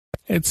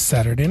It's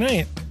Saturday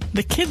night,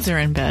 The kids are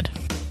in bed.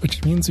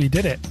 which means we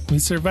did it. We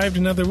survived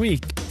another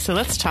week. So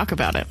let's talk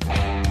about it.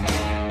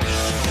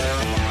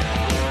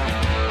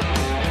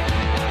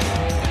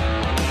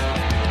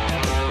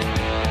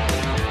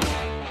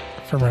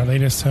 From our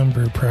latest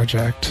homebrew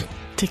project,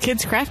 To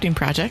kids' crafting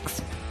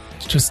projects.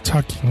 it's just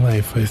talking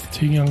life with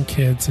two young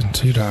kids and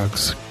two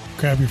dogs.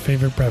 Grab your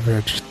favorite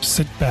beverage,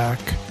 sit back,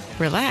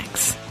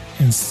 Relax.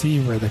 and see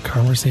where the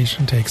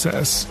conversation takes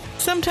us.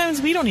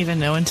 Sometimes we don't even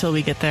know until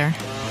we get there.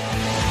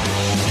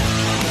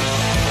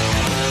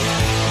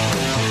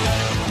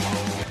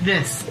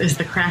 This is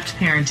the Craft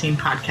Parenting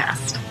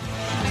Podcast.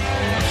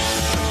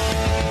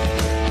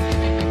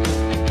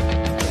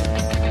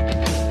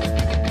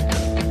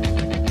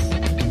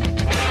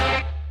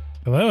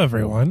 Hello,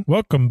 everyone.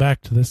 Welcome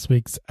back to this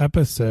week's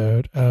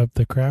episode of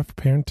the Craft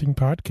Parenting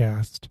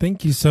Podcast.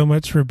 Thank you so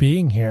much for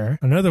being here.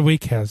 Another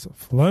week has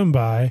flown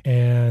by,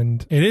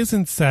 and it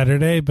isn't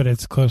Saturday, but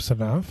it's close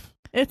enough.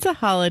 It's a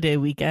holiday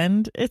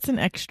weekend. It's an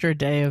extra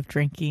day of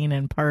drinking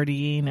and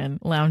partying and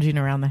lounging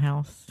around the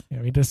house.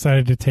 Yeah, we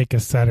decided to take a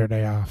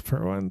Saturday off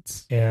for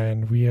once,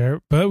 and we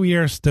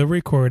are still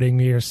recording.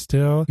 We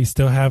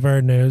still have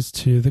our nose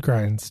to the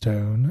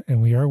grindstone,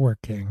 and we are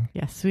working.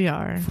 Yes, we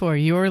are. For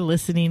your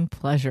listening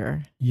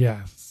pleasure.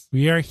 Yes,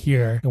 we are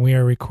here, and we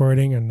are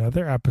recording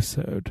another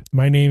episode.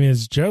 My name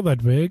is Joe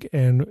Ludwig,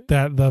 and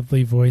that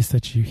lovely voice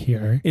that you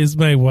hear is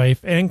my wife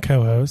and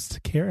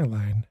co-host,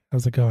 Caroline.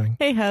 How's it going?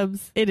 Hey,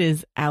 Hubs. It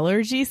is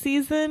allergy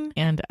season,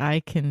 and I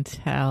can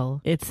tell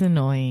it's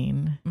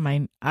annoying.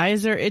 My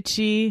eyes are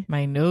itchy.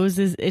 My nose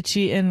is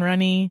itchy and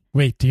runny.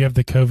 Wait, do you have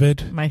the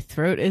COVID? My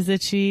throat is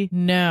itchy.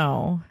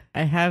 No,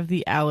 I have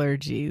the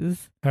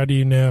allergies. How do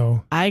you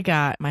know? I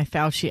got my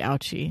Fauci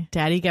ouchie.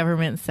 Daddy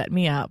government set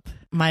me up.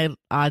 My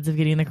odds of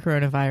getting the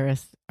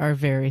coronavirus are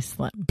very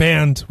slim.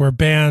 Banned. We're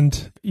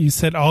banned. You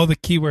said all the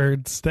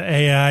keywords. The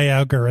AI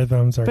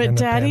algorithms are going But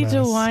to Daddy ban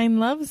us. DeWine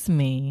loves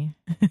me.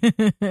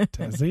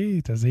 Does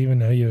he? Does he even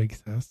know you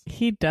exist?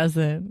 He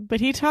doesn't.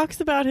 But he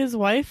talks about his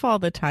wife all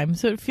the time,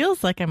 so it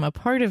feels like I'm a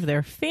part of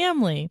their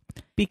family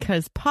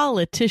because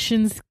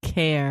politicians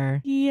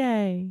care.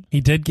 Yay.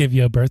 He did give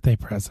you a birthday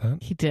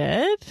present. He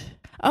did?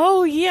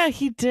 Oh, yeah,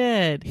 he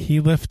did. He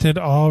lifted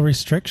all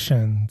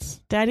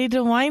restrictions. Daddy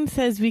DeWine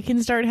says we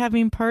can start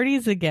having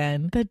parties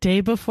again the day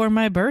before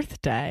my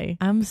birthday.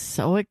 I'm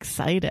so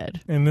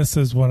excited. And this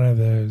is one of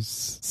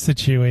those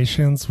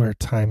situations where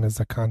time is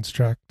a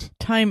construct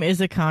Time is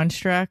a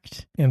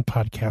construct. in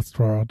podcast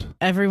world.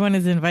 Everyone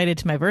is invited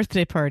to my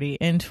birthday party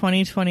in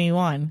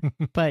 2021.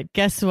 But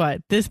guess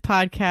what? This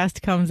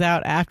podcast comes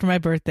out after my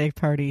birthday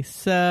party.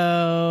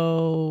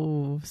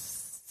 So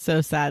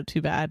sad.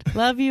 Too bad.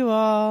 Love you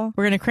all.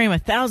 We're going to cram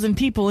 1,000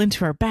 people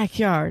into our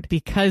backyard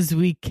because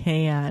we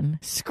can.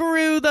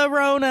 Screw the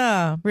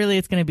Rona. Really,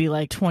 it's going to be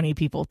like 20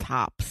 people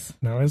tops.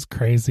 Not as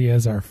crazy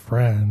as our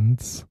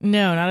friends.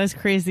 No, not as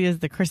crazy as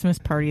the Christmas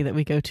party that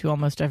we go to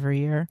almost every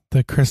year.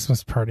 The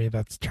Christmas party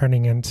that's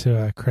turning into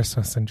a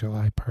Christmas in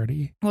July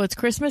party. Well, it's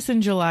Christmas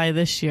in July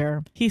this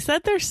year. He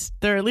said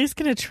they're at least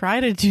going to try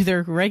to do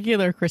their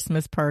regular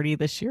Christmas party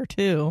this year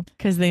too,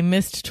 because they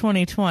missed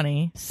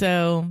 2020.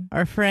 So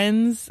our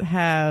friends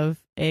have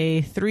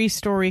a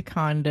 3-story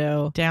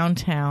condo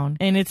downtown,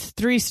 and it's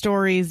 3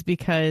 stories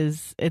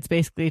because it's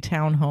basically a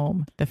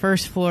townhome. The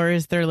first floor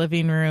is their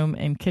living room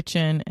and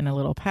kitchen and a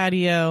little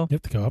patio. You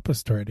have to go up a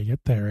story to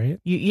get there, right?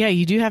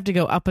 You do have to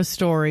go up a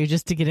story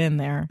just to get in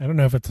there. I don't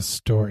know if it's a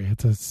story.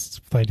 It's a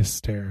flight of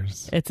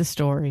stairs. It's a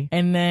story.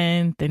 And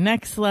then the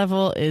next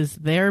level is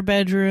their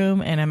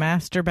bedroom and a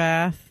master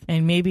bath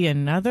and maybe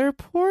another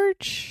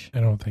porch. I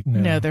don't think.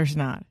 No, there's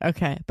not.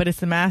 Okay. But it's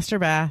the master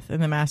bath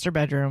and the master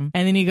bedroom.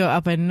 And then you go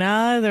up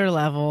another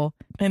level,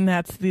 and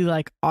that's the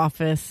like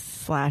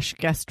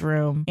office/guest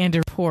room and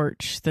a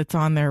porch that's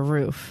on their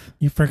roof.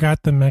 You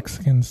forgot the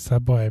Mexican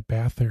Subway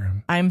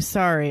bathroom. I'm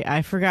sorry.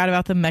 I forgot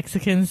about the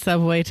Mexican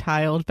Subway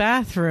tiled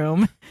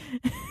bathroom.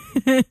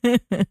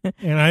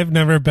 And I've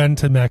never been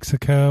to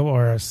Mexico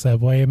or a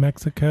Subway in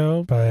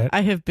Mexico, but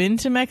I have been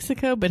to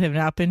Mexico, but have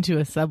not been to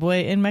a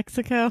Subway in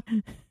Mexico.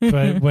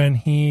 but when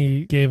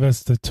he gave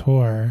us the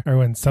tour, or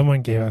when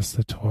someone gave us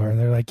the tour,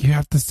 they're like, you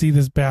have to see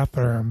this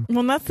bathroom.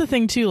 Well, that's the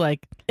thing too.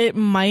 Like, it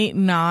might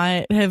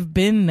not have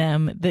been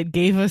them that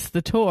gave us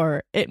the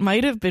tour. It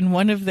might have been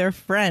one of their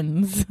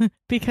friends.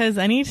 Because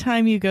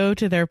anytime you go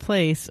to their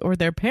place or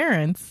their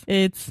parents,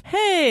 it's,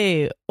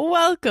 hey,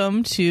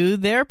 welcome to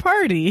their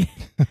party.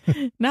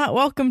 Not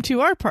welcome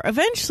to our party.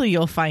 Eventually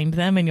you'll find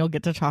them and you'll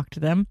get to talk to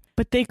them.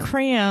 But they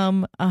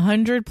cram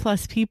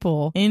 100+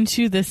 people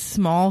into this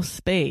small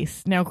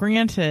space. Now,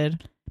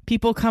 granted,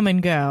 people come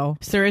and go,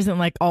 so there isn't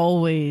like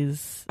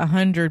always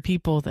 100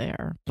 people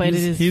there. But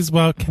he's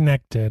well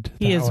connected.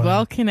 He is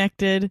well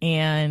connected,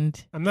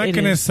 and I'm not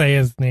going to say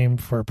his name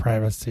for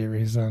privacy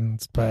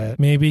reasons, but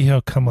maybe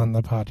he'll come on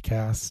the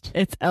podcast.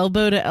 It's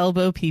elbow to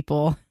elbow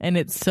people, and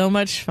it's so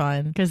much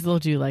fun because they'll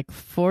do like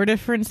 4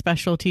 different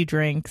specialty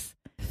drinks.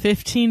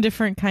 15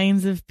 different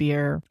kinds of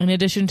beer, in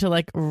addition to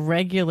like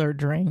regular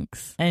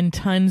drinks and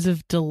tons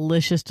of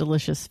delicious,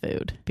 delicious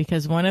food,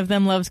 because one of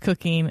them loves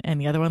cooking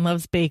and the other one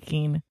loves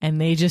baking, and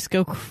they just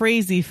go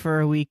crazy for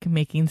a week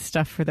making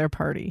stuff for their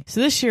party. So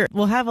this year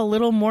we'll have a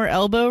little more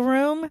elbow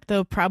room,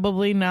 though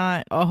probably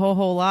not a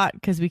whole lot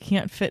because we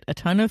can't fit a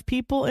ton of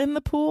people in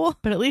the pool,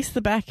 but at least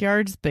the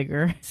backyard's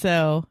bigger.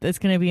 So it's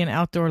going to be an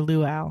outdoor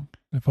luau.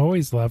 I've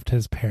always loved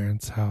his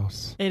parents'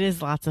 house. It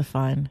is lots of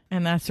fun.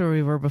 And that's where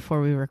we were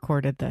before we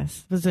recorded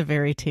this. It was a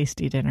very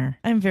tasty dinner.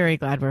 I'm very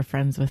glad we're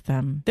friends with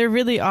them. They're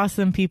really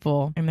awesome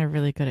people, and they're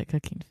really good at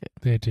cooking food.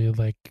 They do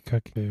like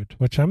cook food,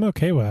 which I'm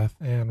okay with.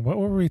 And what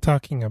were we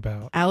talking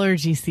about?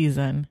 Allergy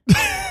season.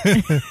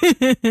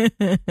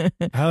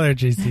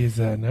 Allergy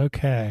season.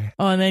 Okay.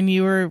 Oh, and then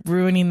you were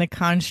ruining the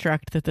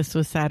construct that this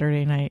was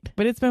Saturday night.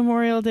 But it's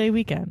Memorial Day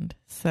weekend.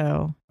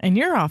 So, and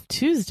you're off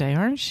Tuesday,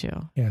 aren't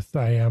you? Yes,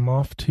 I am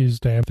off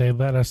Tuesday. They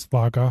let us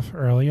log off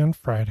early on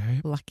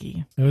Friday.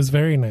 Lucky. It was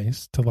very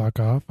nice to log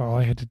off. All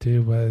I had to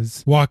do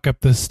was walk up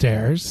the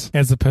stairs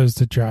as opposed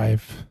to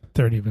drive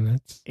 30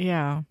 minutes.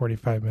 Yeah.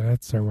 45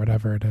 minutes or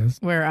whatever it is.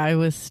 Where I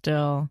was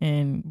still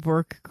in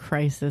work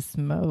crisis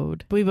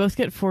mode. But we both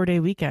get 4-day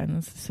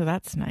weekends, so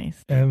that's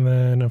nice. And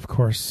then, of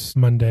course,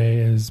 Monday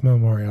is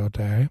Memorial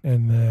Day.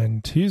 And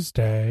then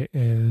Tuesday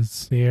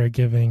is they are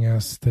giving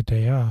us the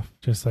day off,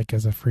 just like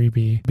as a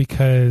freebie.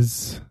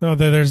 Because,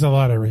 there's a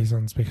lot of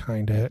reasons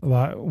behind it.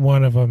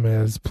 One of them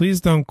is, please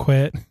don't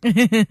quit.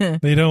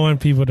 They don't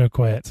want people to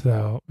quit.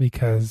 So,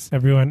 because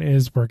everyone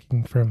is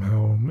working from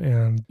home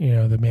and,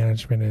 the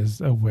management is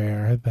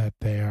aware that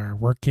they are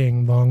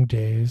working long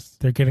days.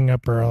 They're getting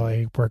up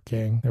early,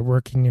 working. They're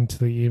working into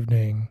the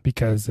evening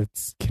because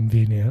it's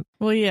convenient.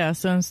 Well, yeah.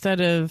 So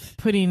instead of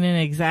putting in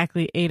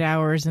exactly 8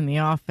 hours in the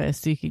office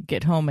so you could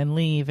get home and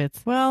leave,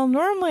 it's,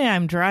 normally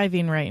I'm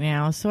driving right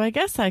now, so I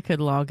guess I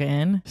could log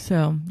in.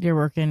 So you're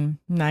working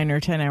 9 or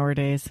 10 hour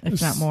days,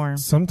 if not more.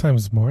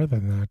 Sometimes more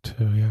than that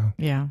too, yeah.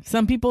 Yeah.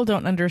 Some people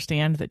don't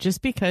understand that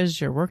just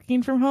because you're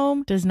working from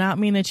home does not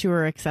mean that you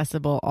are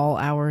accessible all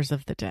hours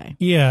of the day.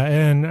 Yeah,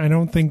 and I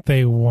don't think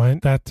they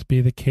want that to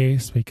be the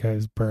case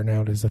because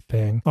burnout is a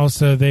thing.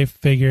 Also, they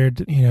figured,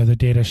 the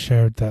data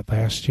showed that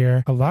last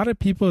year, a lot of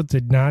people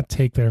did not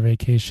take their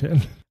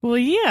vacation. Well,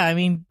 yeah, I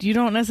mean, you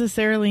don't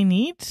necessarily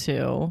need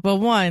to. Well,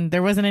 one,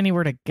 there wasn't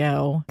anywhere to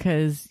go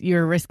because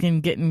you're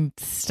risking getting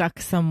stuck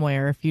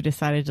somewhere if you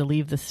decided to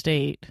leave the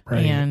state.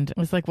 Right. And it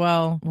was like,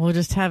 well, we'll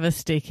just have a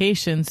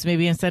staycation. So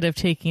maybe instead of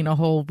taking a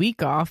whole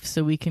week off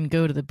so we can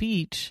go to the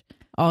beach,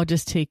 I'll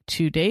just take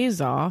 2 days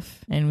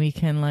off and we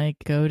can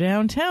go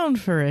downtown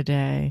for a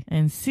day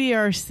and see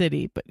our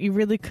city. But you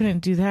really couldn't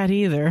do that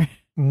either.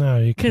 No,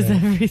 you can't.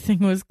 Because everything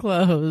was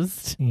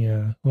closed.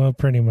 Yeah, well,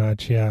 pretty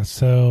much, yeah.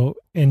 So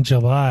in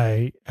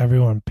July,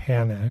 everyone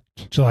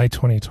panicked. July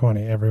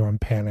 2020, everyone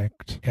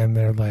panicked. And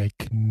they're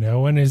like, no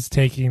one is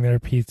taking their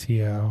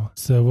PTO.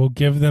 So we'll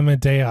give them a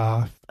day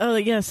off. Oh,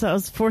 yeah. So it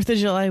was 4th of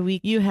July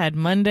week. You had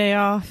Monday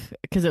off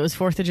because it was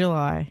 4th of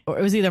July. Or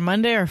it was either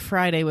Monday or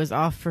Friday was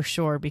off for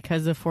sure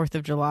because of 4th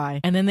of July.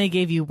 And then they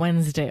gave you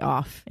Wednesday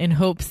off in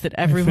hopes that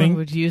everyone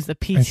would use the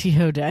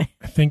PTO day.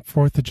 I think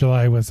 4th of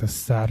July was a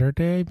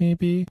Saturday,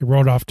 maybe. It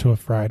rolled off to a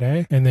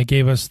Friday. And they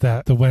gave us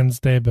the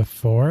Wednesday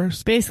before.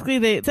 Basically,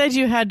 they said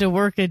you had to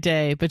work a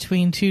day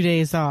between 2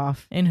 days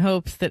off in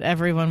hopes that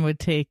everyone would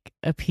take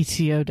a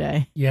PTO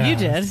day. Yeah. You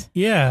did.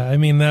 Yeah. I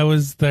mean, that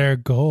was their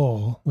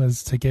goal,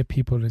 was to get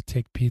people to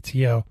take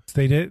PTO.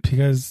 They did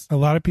because a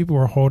lot of people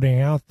were holding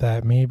out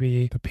that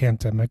maybe the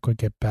pandemic would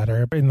get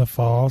better in the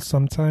fall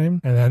sometime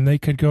and then they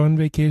could go on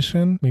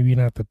vacation. Maybe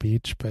not the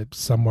beach, but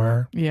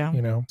somewhere. Yeah.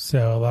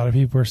 So a lot of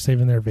people were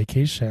saving their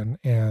vacation.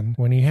 And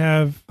when you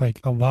have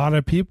a lot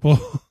of people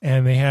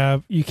and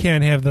you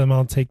can't have them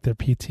all take their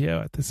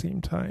PTO at the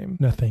same time,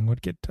 nothing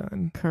would get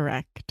done.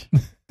 Correct.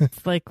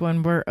 It's like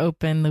when we're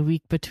open the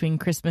week between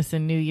Christmas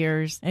and New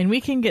Year's, and we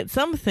can get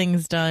some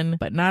things done,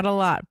 but not a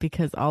lot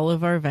because all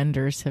of our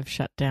vendors have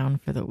shut down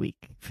for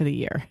the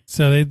year.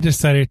 So they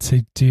decided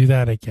to do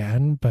that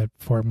again, but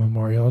for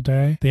Memorial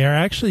Day. They are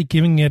actually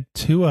giving it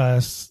to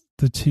us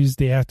the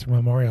Tuesday after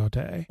Memorial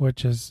Day,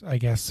 which is, I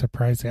guess,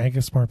 surprising. I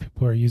guess more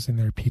people are using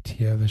their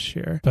PTO this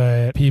year.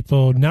 But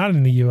people not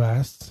in the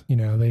U.S.,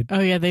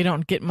 they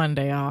don't get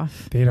Monday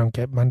off. They don't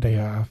get Monday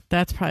off.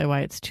 That's probably why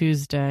it's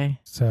Tuesday.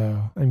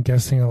 So I'm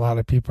guessing a lot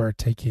of people are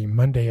taking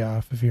Monday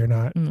off if you're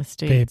not in the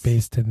States.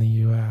 Based in the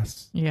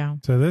U.S. Yeah.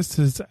 So this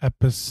is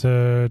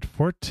episode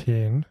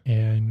 14,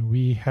 and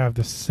we have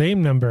the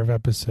same number of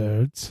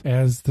episodes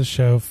as the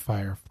show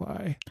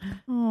Firefly.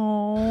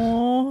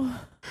 Oh.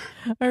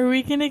 Are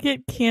we going to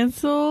get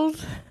canceled?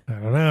 I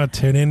don't know.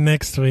 Tune in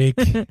next week.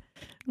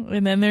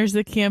 And then there's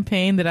the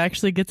campaign that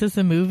actually gets us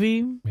a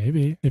movie.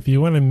 Maybe. If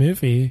you want a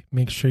movie,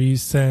 make sure you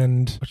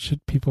send... What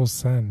should people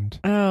send?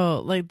 Oh, Oh,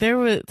 like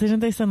didn't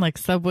they send like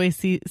Subway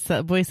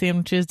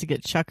sandwiches to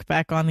get Chuck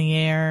back on the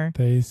air?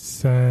 They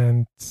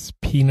sent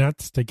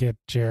peanuts to get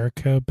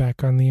Jericho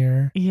back on the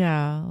air.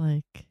 Yeah,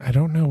 like I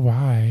don't know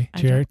why.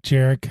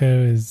 Jericho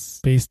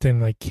is based in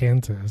like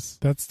Kansas.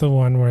 That's the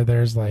one where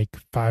there's like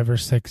 5 or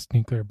 6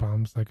 nuclear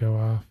bombs that go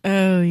off.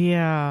 Oh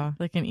yeah,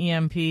 like an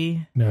EMP.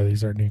 No,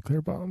 these are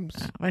nuclear bombs.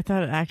 I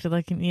thought it acted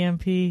like an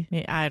EMP.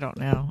 I don't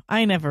know.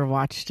 I never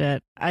watched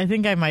it. I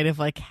think I might have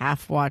like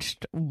half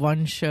watched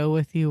one show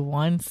with you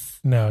once.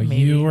 No, maybe.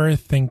 You were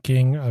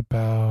thinking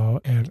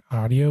about an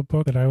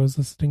audiobook that I was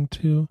listening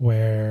to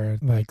where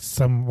like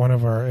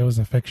it was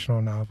a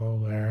fictional novel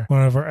where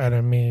one of our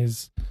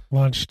enemies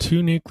launched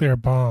 2 nuclear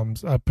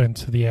bombs up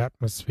into the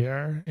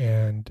atmosphere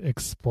and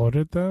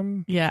exploded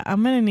them. Yeah,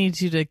 I'm going to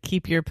need you to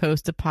keep your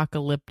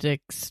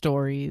post-apocalyptic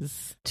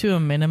stories to a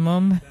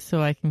minimum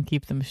so I can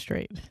keep them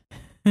straight.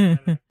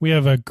 We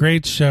have a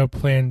great show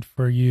planned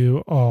for you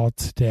all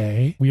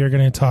today. We are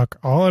going to talk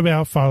all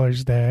about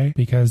Father's Day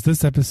because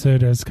this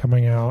episode is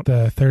coming out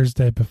the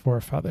Thursday before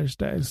Father's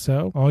Day.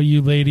 So all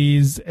you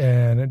ladies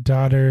and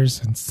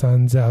daughters and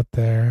sons out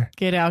there,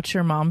 get out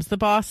your mom's the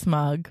boss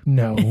mug.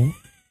 No.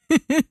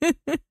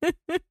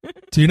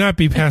 Do not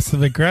be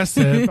passive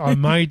aggressive on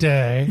my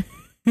day.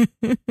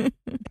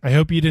 I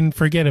hope you didn't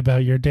forget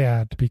about your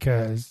dad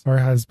or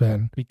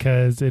husband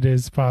because it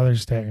is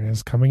Father's Day and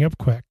it's coming up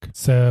quick.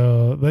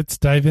 So let's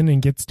dive in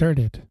and get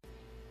started.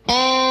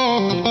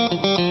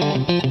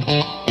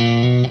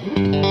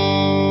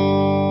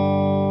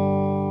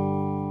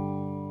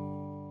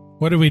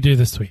 What did we do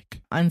this week?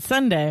 On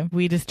Sunday,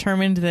 we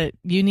determined that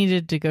you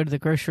needed to go to the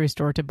grocery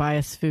store to buy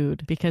us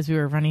food because we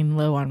were running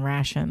low on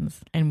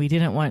rations and we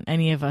didn't want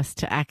any of us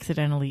to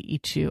accidentally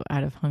eat you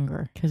out of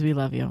hunger because we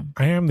love you.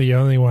 I am the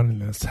only one in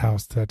this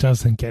house that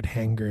doesn't get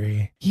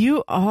hangry.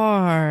 You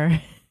are.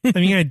 I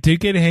mean, I do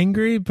get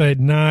hangry, but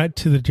not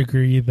to the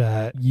degree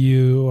that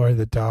you or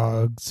the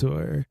dogs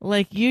or...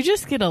 Like, you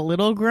just get a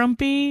little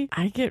grumpy.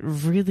 I get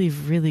really,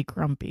 really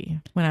grumpy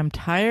when I'm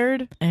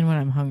tired and when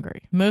I'm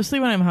hungry. Mostly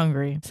when I'm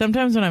hungry.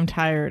 Sometimes when I'm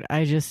tired,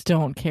 I just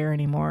don't care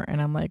anymore,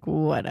 and I'm like,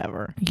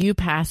 whatever. You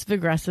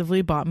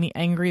passive-aggressively bought me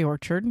Angry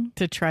Orchard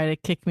to try to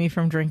kick me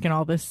from drinking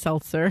all this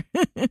seltzer.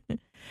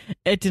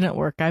 It didn't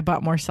work. I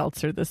bought more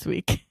seltzer this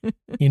week.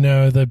 You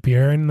know, the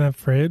beer in the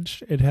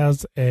fridge, it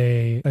has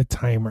a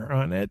timer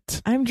on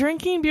it. I'm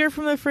drinking beer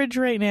from the fridge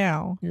right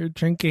now. You're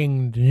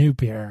drinking new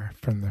beer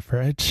from the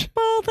fridge.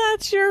 Well,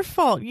 that's your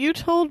fault. You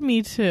told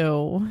me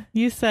to.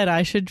 You said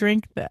I should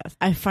drink this.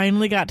 I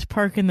finally got to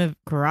park in the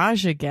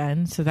garage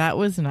again, so that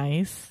was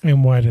nice.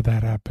 And why did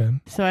that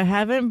happen? So I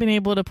haven't been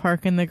able to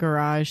park in the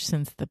garage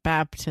since the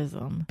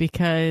baptism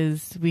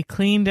because we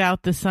cleaned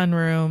out the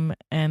sunroom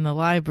and the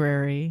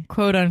library,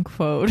 quote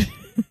unquote.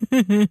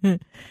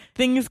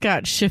 Things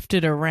got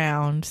shifted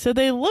around, so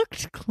they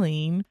looked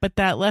clean, but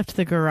that left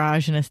the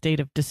garage in a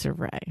state of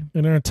disarray.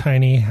 In our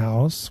tiny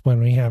house,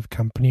 when we have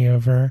company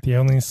over, the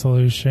only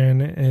solution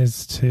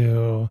is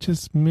to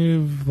just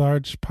move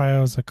large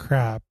piles of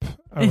crap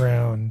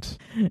around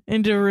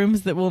into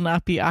rooms that will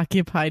not be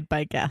occupied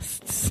by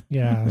guests.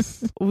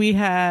 Yes. We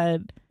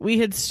had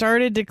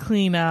started to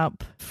clean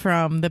up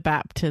from the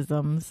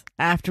baptisms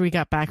after we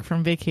got back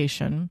from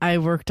vacation. I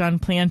worked on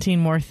planting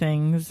more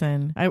things,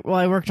 and I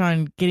worked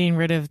on getting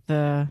rid of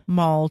the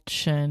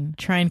mulch and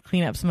trying to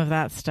clean up some of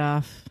that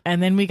stuff.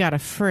 And then we got a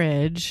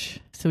fridge,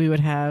 so we would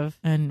have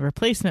a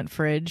replacement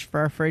fridge for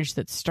our fridge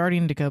that's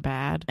starting to go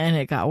bad, and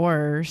it got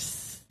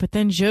worse. But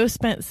then Joe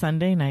spent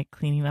Sunday night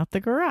cleaning out the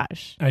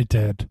garage. I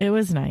did. It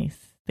was nice.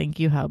 Thank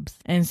you, Hubs.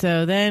 And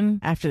so then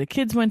after the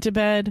kids went to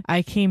bed,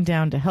 I came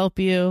down to help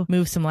you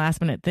move some last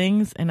minute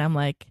things. And I'm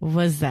like, what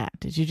was that?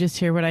 Did you just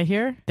hear what I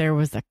hear? There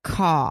was a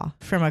caw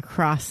from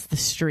across the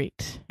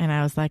street. And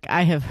I was like,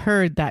 I have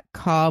heard that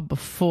caw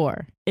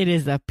before. It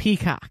is a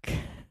peacock.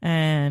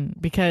 And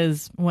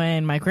because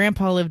when my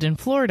grandpa lived in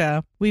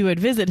Florida, we would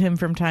visit him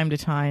from time to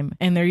time,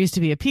 and there used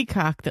to be a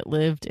peacock that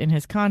lived in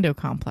his condo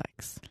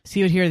complex. So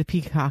you would hear the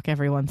peacock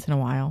every once in a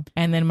while.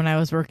 And then when I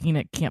was working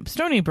at Camp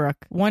Stony Brook,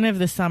 one of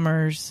the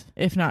summers,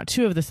 if not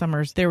 2 of the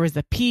summers, there was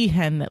a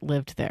peahen that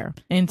lived there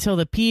until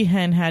the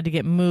peahen had to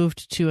get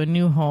moved to a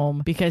new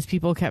home because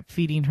people kept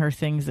feeding her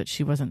things that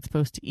she wasn't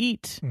supposed to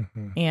eat.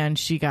 Mm-hmm. And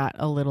she got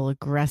a little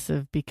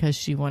aggressive because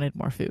she wanted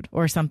more food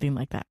or something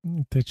like that.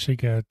 Did she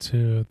go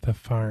to the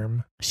farm?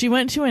 She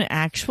went to an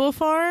actual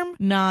farm,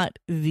 not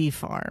the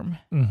farm.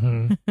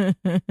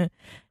 Mm-hmm.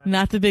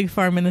 Not the big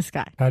farm in the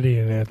sky. How do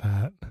you know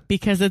that?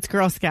 Because it's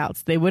Girl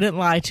Scouts. They wouldn't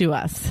lie to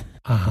us.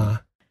 Uh-huh.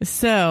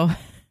 So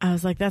I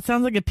was like, that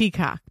sounds like a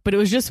peacock. But it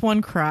was just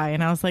one cry.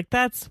 And I was like,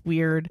 that's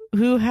weird.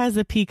 Who has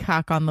a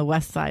peacock on the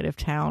west side of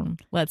town?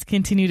 Let's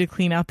continue to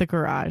clean out the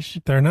garage.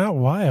 They're not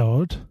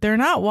wild. They're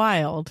not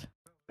wild.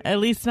 At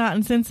least not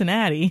in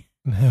Cincinnati.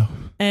 No.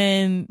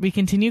 And we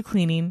continue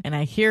cleaning and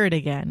I hear it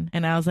again.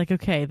 And I was like,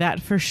 okay,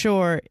 that for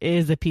sure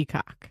is a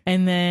peacock.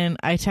 And then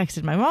I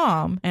texted my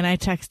mom and I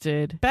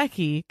texted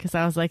Becky because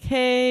I was like,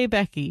 hey,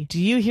 Becky,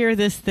 do you hear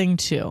this thing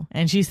too?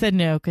 And she said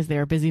no because they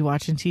were busy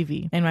watching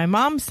TV. And my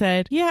mom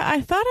said, yeah,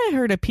 I thought I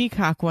heard a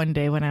peacock one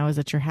day when I was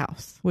at your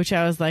house, which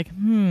I was like,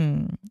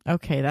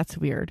 okay, that's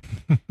weird.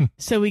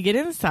 So we get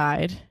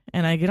inside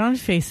and I get on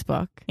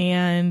Facebook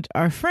and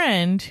our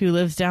friend who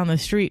lives down the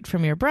street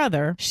from your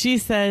brother, she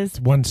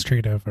says, One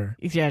street over.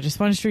 yeah, just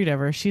one street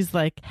over. She's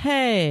like,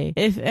 hey,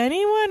 if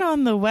anyone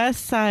on the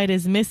west side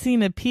is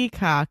missing a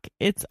peacock,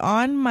 it's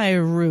on my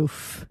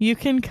roof. You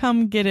can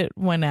come get it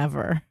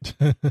whenever.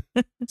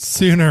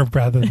 Sooner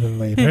rather than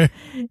later.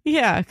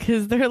 Yeah,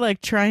 because they're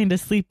like trying to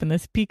sleep and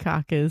this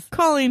peacock is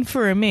calling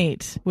for a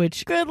mate,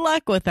 which good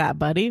luck with that,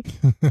 buddy.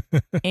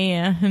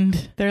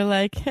 And they're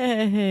like,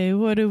 hey,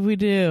 what do we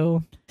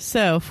do?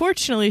 So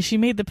fortunately, she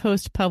made the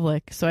post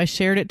public. So I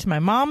shared it to my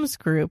mom's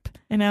group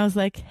and I was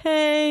like,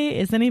 hey,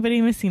 is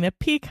anybody missing a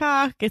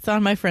peacock? It's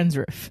on my friend's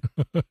roof,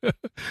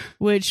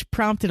 which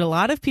prompted a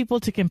lot of people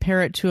to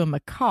compare it to a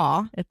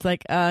macaw. It's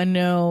like,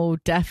 no,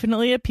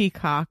 definitely a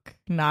peacock,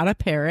 not a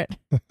parrot.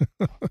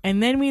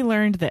 And then we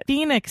learned that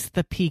Phoenix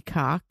the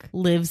peacock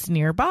lives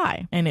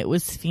nearby, and it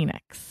was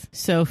Phoenix.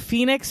 So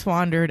Phoenix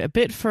wandered a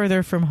bit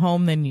further from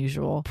home than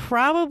usual,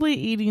 probably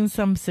eating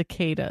some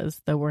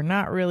cicadas, though we're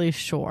not really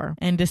sure,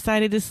 and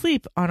decided to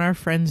sleep on our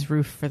friend's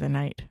roof for the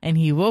night. And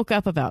he woke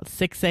up about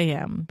 6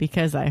 a.m.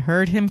 because I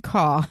heard him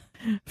caw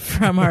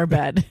from our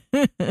bed.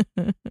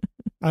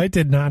 I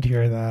did not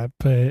hear that,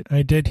 but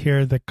I did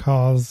hear the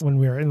calls when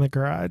we were in the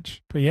garage.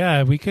 But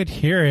yeah, we could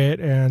hear it,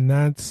 and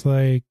that's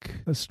like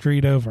a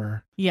street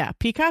over. Yeah,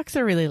 peacocks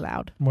are really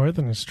loud. More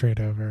than a street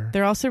over.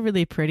 They're also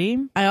really pretty.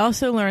 I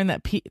also learned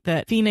that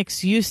that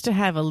Phoenix used to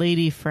have a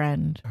lady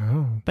friend,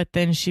 but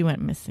then she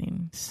went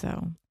missing,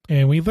 so...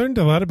 And we learned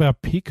a lot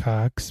about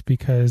peacocks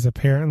because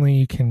apparently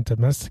you can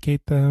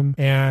domesticate them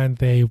and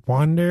they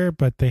wander,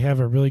 but they have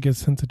a really good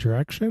sense of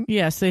direction.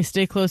 Yes, they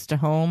stay close to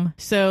home.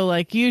 So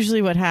like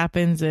usually what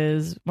happens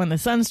is when the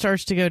sun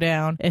starts to go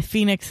down, if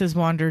Phoenix has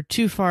wandered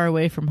too far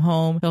away from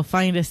home, he'll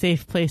find a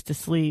safe place to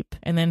sleep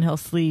and then he'll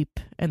sleep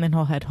and then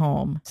he'll head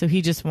home. So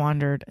he just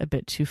wandered a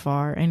bit too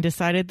far and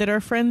decided that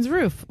our friend's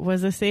roof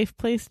was a safe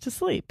place to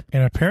sleep.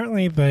 And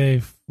apparently they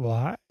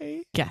fly?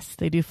 Yes,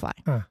 they do fly.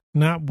 Huh.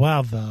 Not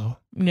well, though.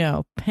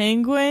 No,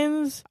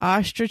 penguins,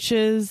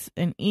 ostriches,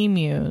 and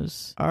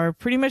emus are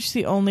pretty much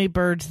the only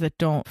birds that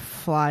don't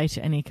fly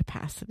to any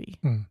capacity.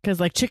 Because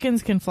like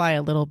chickens can fly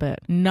a little bit.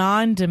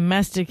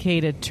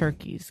 Non-domesticated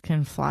turkeys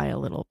can fly a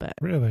little bit.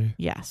 Really?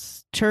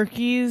 Yes.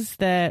 Turkeys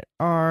that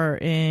are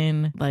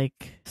in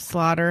like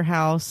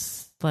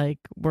slaughterhouse, like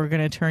we're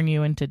going to turn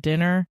you into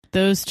dinner,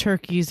 those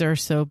turkeys are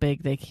so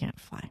big they can't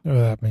fly.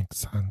 Oh, that makes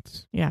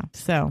sense. Yeah.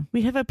 So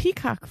we have a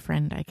peacock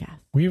friend, I guess.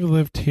 We've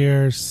lived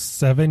here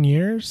 7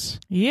 years.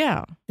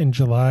 Yeah. In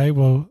July,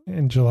 we'll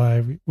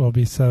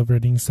be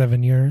celebrating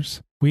 7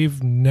 years.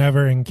 We've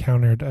never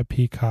encountered a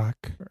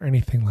peacock or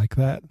anything like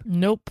that.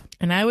 Nope.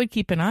 And I would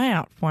keep an eye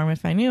out for him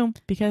if I knew,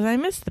 because I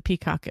missed the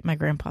peacock at my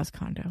grandpa's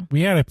condo.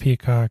 We had a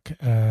peacock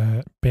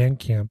at band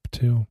camp,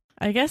 too.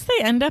 I guess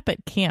they end up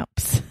at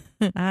camps.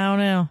 I don't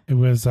know. It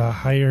was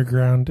Higher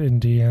Ground,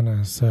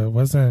 Indiana, so it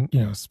wasn't,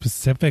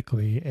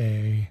 specifically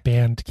a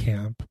band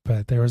camp,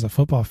 but there was a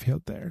football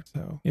field there,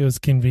 so it was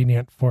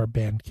convenient for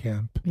band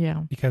camp.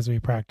 Yeah. Because we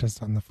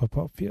practiced on the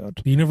football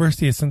field. The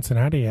University of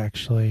Cincinnati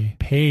actually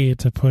paid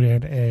to put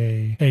in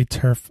a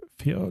turf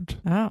field.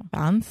 Oh,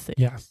 fancy.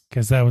 Yes,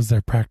 because that was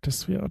their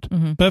practice field.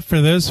 Mm-hmm. But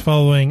for those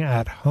following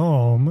at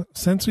home,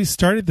 since we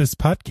started this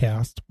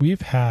podcast,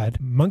 we've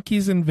had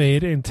monkeys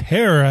invade and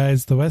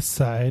terrorize the West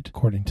Side,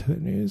 according to the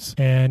news.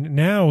 And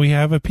now we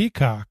have a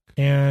peacock.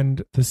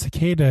 And the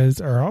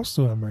cicadas are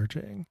also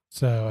emerging.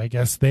 So I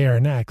guess they are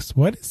next.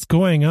 What is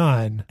going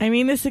on? I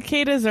mean, the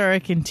cicadas are a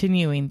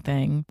continuing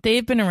thing.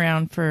 They've been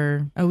around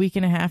for a week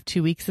and a half,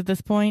 2 weeks at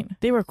this point.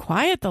 They were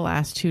quiet the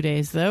last 2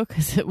 days, though,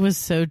 because it was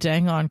so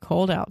dang on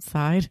cold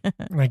outside.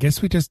 I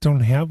guess we just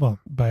don't have them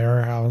by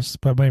our house.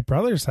 But my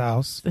brother's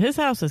house, his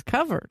house is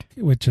covered,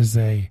 which is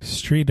a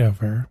street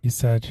over. He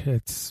said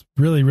it's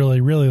really,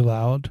 really, really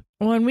loud.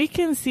 Well, and we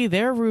can see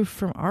their roof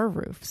from our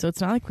roof, so it's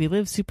not like we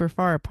live super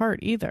far apart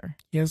either.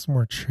 He has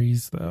more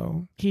trees,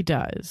 though. He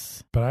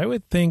does. But I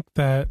would think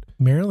that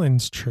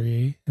Maryland's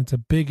tree, it's a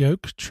big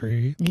oak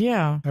tree.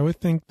 Yeah. I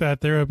would think that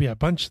there would be a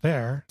bunch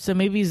there. So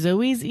maybe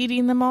Zoe's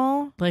eating them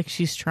all, like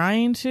she's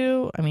trying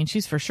to. I mean,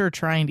 she's for sure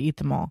trying to eat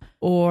them all.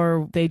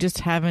 Or they just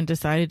haven't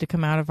decided to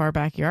come out of our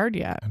backyard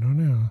yet. I don't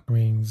know. I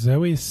mean,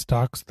 Zoe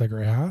stalks the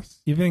grass.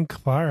 Even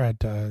Clara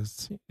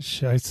does.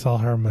 I saw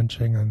her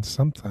munching on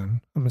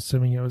something. I'm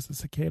assuming it was a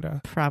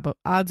cicada. Probably.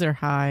 Odds are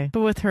high.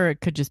 But with her,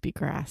 it could just be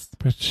grass.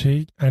 But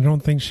I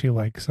don't think she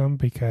likes them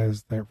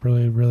because they're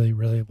really, really,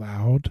 really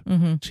loud.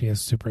 Mm-hmm. She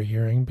has super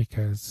hearing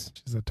because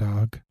she's a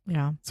dog.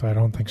 Yeah. So I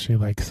don't think she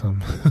likes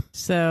them.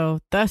 So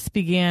thus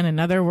began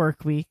another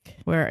work week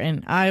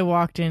wherein I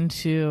walked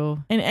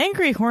into an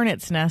angry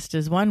hornet's nest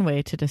is one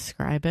way to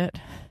describe it.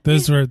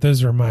 Those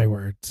were my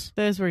words.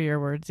 Those were your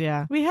words,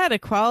 yeah. We had a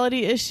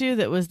quality issue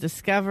that was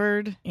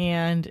discovered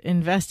and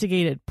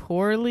investigated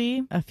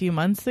poorly a few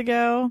months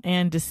ago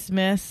and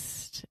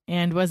dismissed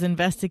and was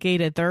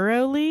investigated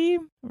thoroughly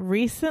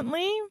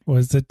recently.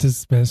 Was it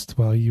dismissed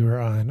while you were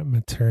on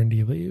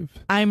maternity leave?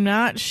 I'm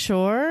not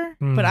sure,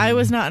 but I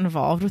was not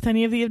involved with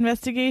any of the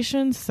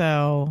investigations,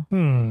 so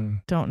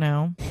don't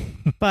know.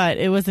 But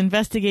it was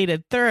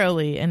investigated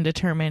thoroughly and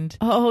determined,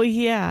 oh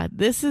yeah,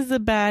 this is a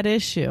bad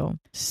issue.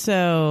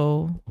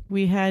 So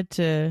we had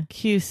to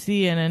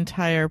QC an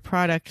entire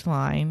product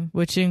line,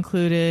 which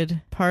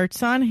included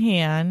parts on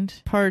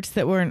hand, parts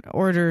that were in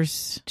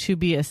orders to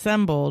be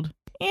assembled,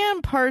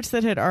 and parts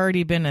that had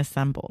already been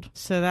assembled.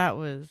 So that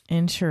was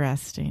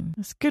interesting.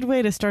 It's a good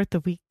way to start the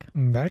week.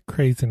 That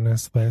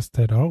craziness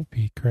lasted all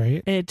week,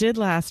 right? It did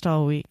last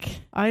all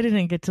week. I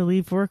didn't get to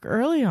leave work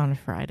early on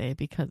Friday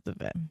because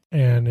of it.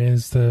 And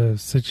is the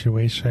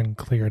situation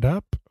cleared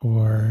up,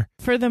 or?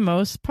 For the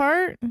most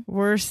part,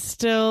 we're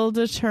still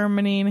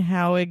determining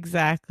how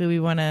exactly we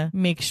want to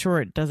make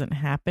sure it doesn't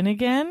happen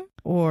again.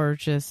 Or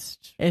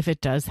just if it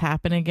does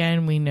happen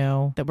again, we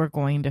know that we're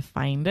going to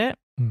find it.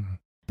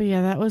 But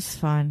yeah, that was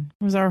fun.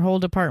 It was our whole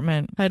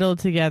department huddled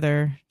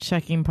together,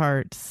 checking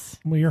parts.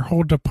 Well, your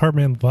whole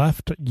department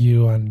left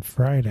you on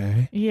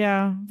Friday.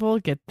 Yeah, we'll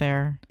get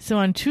there. So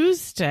on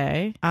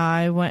Tuesday,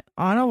 I went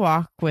on a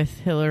walk with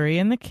Hillary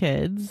and the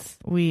kids.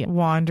 We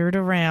wandered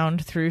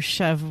around through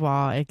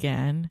Cheviot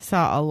again,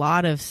 saw a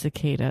lot of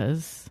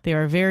cicadas. They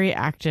were very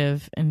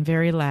active and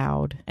very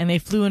loud, and they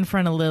flew in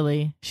front of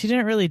Lily. She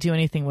didn't really do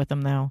anything with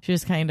them, though. She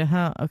just kind of,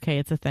 okay,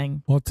 it's a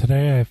thing. Well,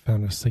 today I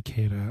found a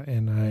cicada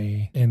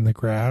in the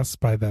grass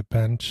by that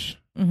bench.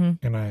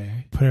 And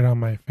I put it on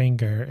my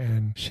finger,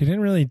 and she didn't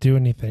really do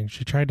anything.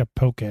 She tried to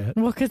poke it.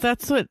 Well, because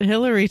that's what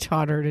Hillary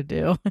taught her to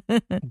do.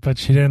 But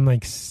she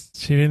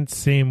didn't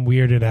seem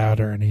weirded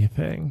out or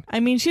anything. I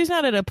mean, she's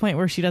not at a point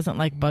where she doesn't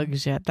like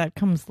bugs yet. That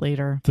comes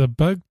later. The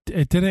bug,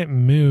 it didn't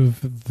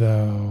move,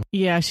 though.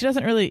 Yeah,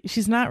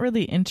 she's not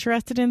really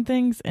interested in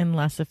things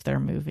unless if they're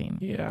moving.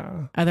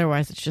 Yeah.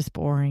 Otherwise, it's just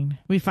boring.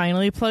 We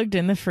finally plugged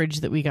in the fridge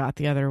that we got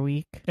the other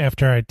week.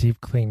 After I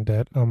deep cleaned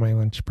it on my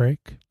lunch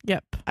break.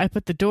 Yep. I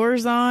put the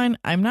doors on.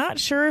 I'm not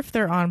sure if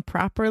they're on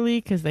properly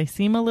because they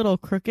seem a little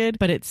crooked,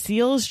 but it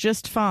seals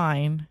just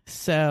fine.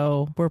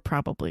 So we're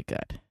probably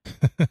good.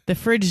 The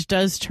fridge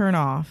does turn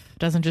off,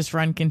 doesn't just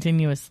run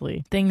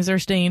continuously. Things are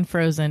staying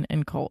frozen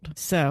and cold.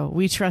 So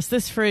we trust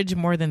this fridge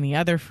more than the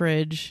other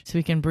fridge so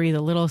we can breathe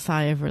a little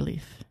sigh of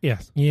relief.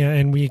 Yes. Yeah,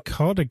 and we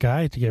called a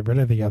guy to get rid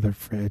of the other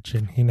fridge,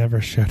 and he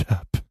never showed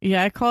up.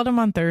 Yeah, I called him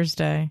on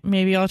Thursday.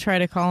 Maybe I'll try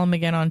to call him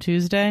again on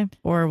Tuesday,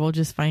 or we'll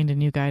just find a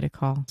new guy to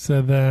call.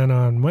 So then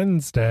on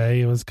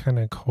Wednesday, it was kind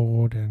of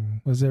cold,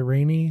 and was it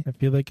rainy? I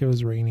feel like it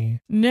was rainy.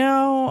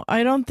 No,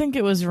 I don't think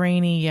it was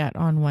rainy yet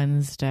on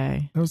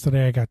Wednesday. That was the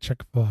day I got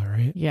Chick-fil-A,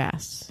 right?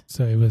 Yes.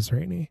 So it was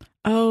rainy.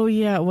 Oh,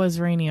 yeah, it was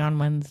rainy on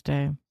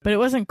Wednesday. But it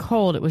wasn't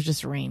cold, it was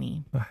just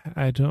rainy.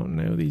 I don't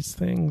know these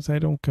things. I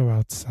don't go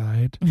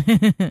outside.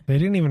 They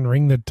didn't even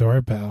ring the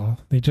doorbell.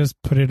 They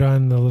just put it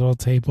on the little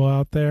table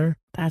out there.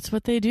 That's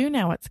what they do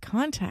now. It's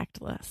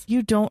contactless.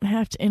 You don't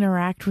have to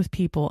interact with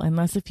people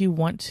unless if you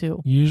want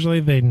to. Usually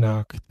they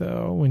knock,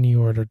 though, when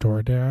you order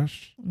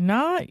DoorDash.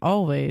 Not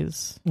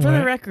always. For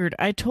the record,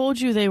 I told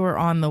you they were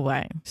on the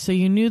way, so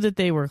you knew that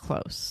they were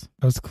close.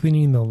 I was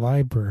cleaning the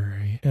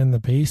library and the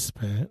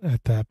basement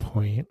at that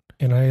point,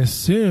 and I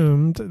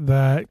assumed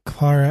that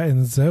Clara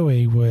and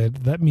Zoe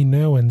would let me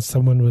know when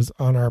someone was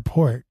on our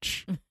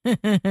porch.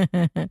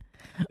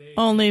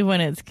 Only when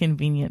it's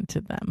convenient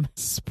to them.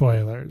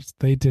 Spoilers.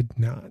 They did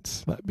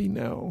not let me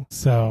know.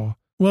 So,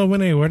 well,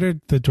 when I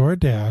ordered the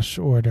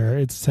DoorDash order,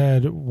 it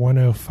said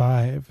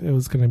 1:05. It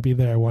was going to be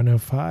there at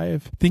 1:05. I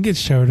think it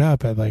showed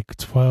up at like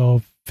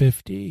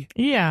 12:50.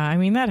 Yeah, I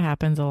mean, that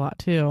happens a lot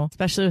too,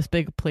 especially with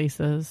big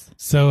places.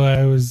 So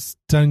I was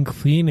done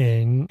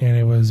cleaning and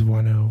it was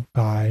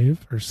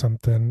 1:05 or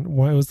something.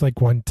 It was like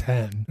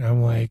 1:10. And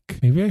I'm like,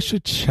 maybe I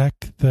should check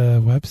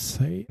the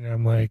website. And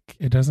I'm like,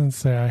 it doesn't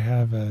say I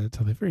have a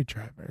delivery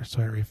driver.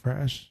 So I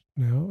refresh.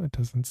 No, it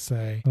doesn't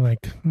say. I'm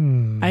like,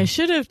 I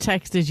should have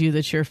texted you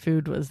that your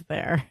food was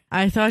there.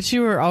 I thought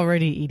you were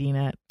already eating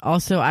it.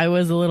 Also, I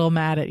was a little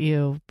mad at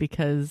you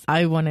because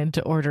I wanted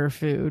to order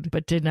food,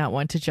 but did not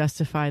want to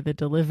justify the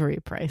delivery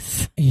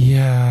price.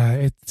 Yeah,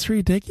 it's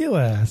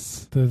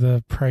ridiculous.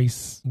 The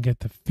price, you get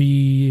the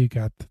fee, you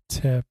got the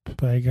tip,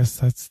 but I guess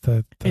that's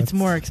It's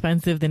more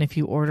expensive than if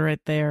you order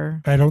it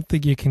there. I don't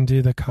think you can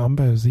do the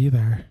combos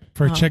either.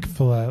 For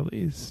Chick-fil-A, at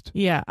least.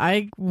 Yeah,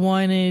 I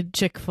wanted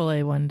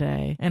Chick-fil-A one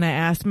day, and I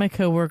asked my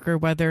coworker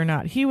whether or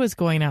not he was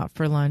going out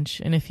for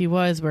lunch, and if he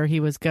was, where he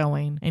was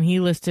going. And he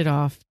listed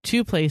off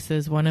 2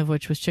 places, one of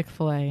which was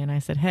Chick-fil-A. And I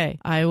said, hey,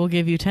 I will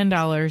give you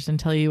 $10 and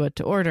tell you what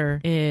to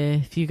order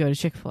if you go to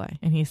Chick-fil-A.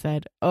 And he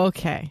said,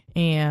 okay.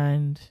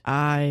 And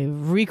I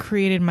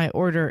recreated my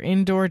order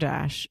in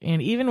DoorDash,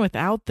 and even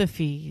without the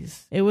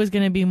fees, it was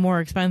going to be more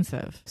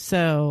expensive.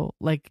 So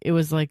it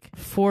was like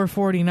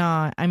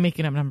 $4.49. I'm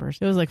making up numbers.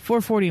 It was like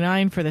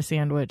 $4.49 for the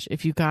sandwich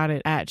if you got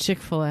it at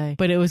Chick-fil-A,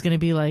 but it was going to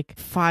be like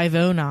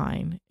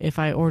 $5.09 if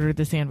I ordered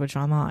the sandwich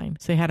online.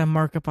 So they had a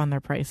markup on their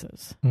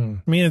prices.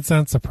 I mean, it's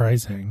not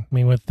surprising. I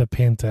mean, with the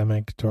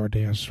pandemic,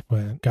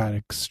 DoorDash got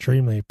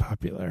extremely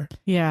popular.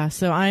 Yeah,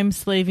 so I'm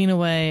slaving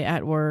away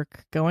at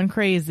work, going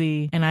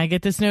crazy, and I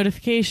get this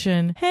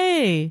notification,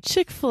 hey,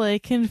 Chick-fil-A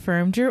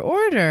confirmed your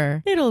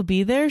order. It'll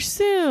be there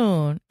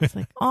soon. It's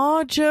like,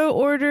 oh, Joe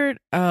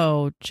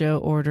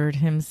ordered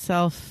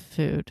himself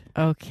food.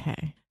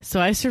 Okay. So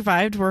I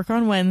survived work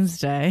on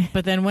Wednesday,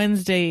 but then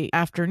Wednesday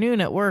afternoon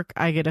at work,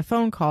 I get a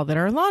phone call that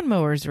our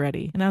lawnmower's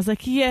ready. And I was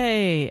like,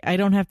 yay, I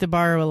don't have to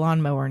borrow a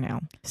lawnmower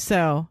now.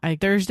 So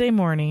Thursday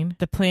morning,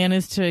 the plan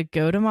is to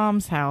go to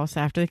Mom's house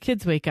after the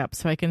kids wake up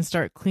so I can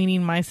start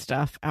cleaning my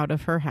stuff out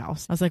of her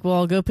house. I was like, well,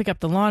 I'll go pick up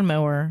the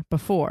lawnmower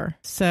before.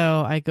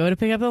 So I go to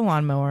pick up the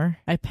lawnmower.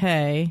 I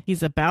pay.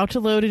 He's about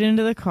to load it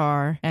into the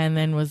car and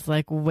then was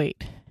like,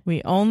 wait.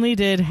 We only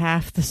did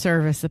half the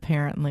service,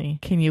 apparently.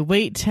 Can you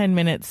wait 10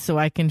 minutes so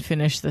I can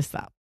finish this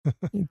up?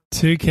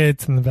 2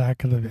 kids in the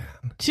back of the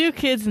van. 2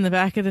 kids in the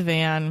back of the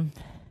van.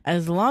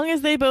 As long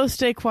as they both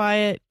stay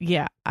quiet,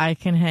 yeah, I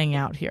can hang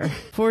out here.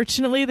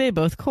 Fortunately, they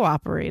both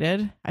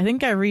cooperated. I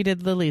think I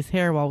redid Lily's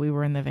hair while we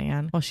were in the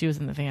van, while she was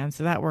in the van,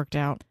 so that worked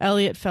out.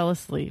 Elliot fell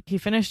asleep. He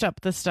finished up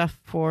the stuff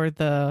for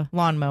the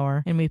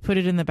lawnmower, and we put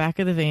it in the back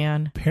of the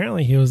van.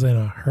 Apparently, he was in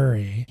a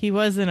hurry. He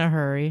was in a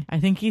hurry. I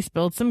think he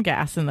spilled some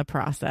gas in the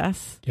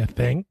process. You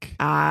think?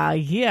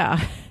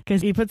 Yeah.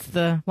 Because he puts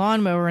the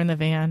lawnmower in the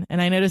van,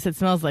 and I notice it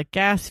smells like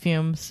gas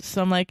fumes,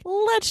 so I'm like,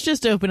 let's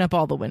just open up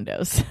all the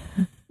windows.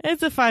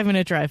 It's a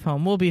 5-minute drive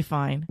home. We'll be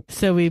fine.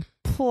 So we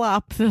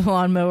plop the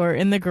lawnmower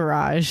in the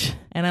garage,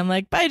 and I'm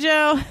like, bye,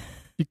 Joe.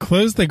 You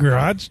closed the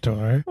garage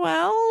door.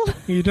 Well,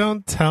 you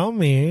don't tell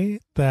me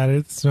that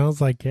it smells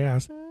like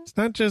gas. It's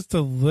not just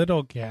a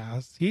little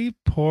gas. He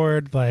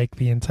poured like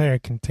the entire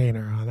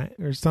container on it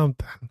or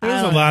something.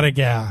 There's a lot of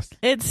gas.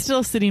 It's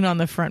still sitting on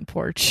the front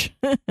porch.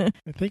 I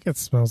think it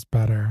smells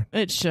better.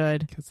 It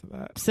should. Because of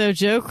that. So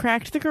Joe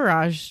cracked the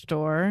garage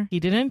door. He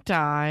didn't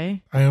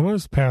die. I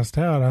almost passed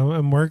out.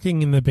 I'm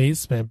working in the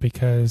basement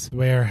because the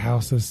way our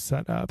house is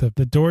set up,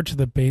 the door to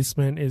the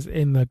basement is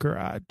in the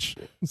garage.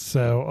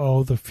 So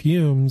all the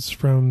fumes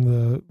from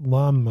the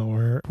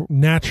lawnmower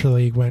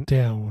naturally went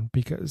down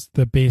because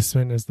the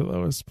basement is the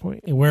lowest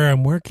point where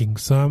I'm working.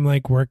 So I'm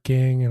like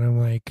working and I'm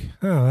like,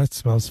 oh, that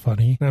smells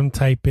funny. And I'm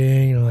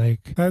typing and I'm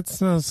like, that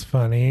smells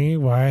funny.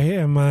 Why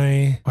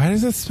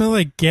does it smell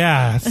like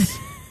gas?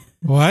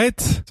 What?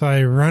 So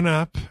I run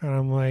up and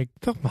I'm like,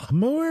 the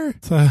lawnmower?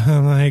 So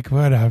I'm like,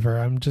 whatever.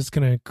 I'm just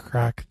going to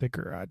crack the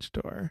garage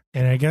door.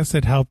 And I guess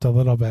it helped a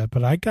little bit,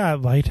 but I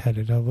got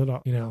lightheaded a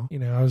little, you know,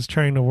 I was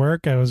trying to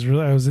work. I was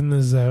in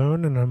the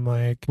zone and I'm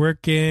like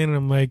working. And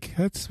I'm like,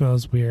 that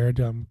smells weird.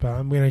 But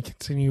I'm going to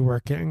continue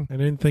working. I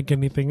didn't think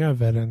anything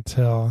of it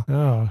until,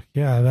 oh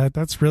yeah,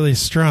 that's really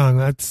strong.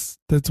 That's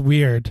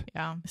weird.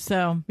 Yeah.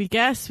 So we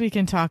guess we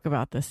can talk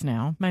about this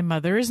now. My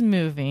mother is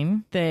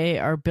moving. They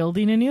are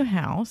building a new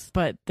house,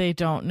 but they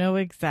don't know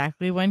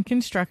exactly when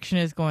construction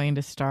is going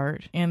to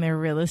start. And their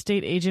real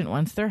estate agent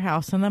wants their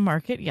house on the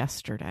market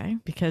yesterday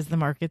because the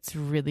market's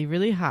really,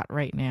 really hot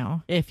right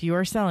now if you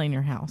are selling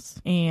your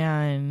house.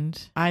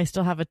 And I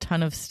still have a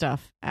ton of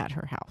stuff at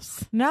her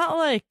house. Not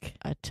like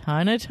a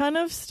ton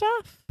of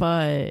stuff,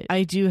 but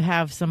I do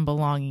have some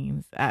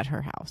belongings at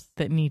her house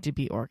that need to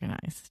be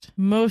organized.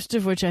 Most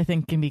of which I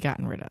think can be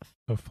gotten rid of.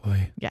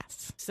 Hopefully.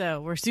 Yes.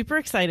 So we're super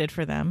excited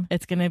for them.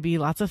 It's going to be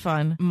lots of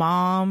fun.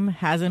 Mom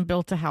hasn't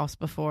built a house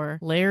before.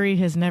 Larry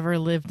has never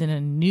lived in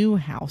a new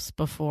house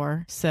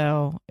before.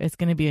 So it's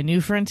going to be a new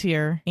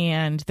frontier.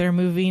 And they're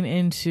moving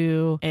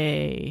into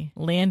a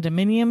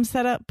landominium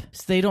setup.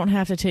 So they don't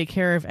have to take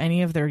care of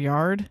any of their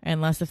yard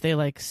unless if they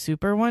like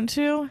super want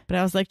to. But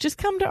I was like, just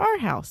come to our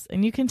house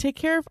and you can take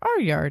care of our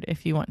yard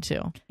if you want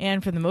to.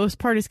 And for the most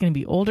part, it's going to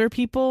be older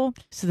people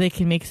so they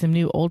can make some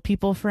new old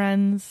people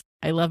friends.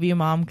 I love you,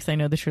 Mom, because I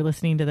know that you're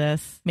listening to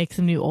this. Make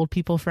some new old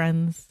people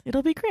friends.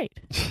 It'll be great.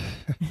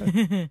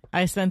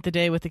 I spent the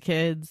day with the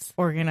kids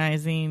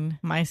organizing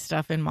my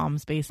stuff in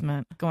Mom's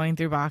basement, going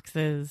through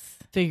boxes,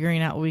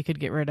 figuring out what we could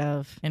get rid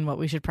of and what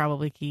we should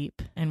probably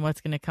keep and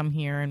what's going to come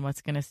here and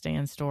what's going to stay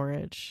in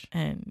storage,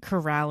 and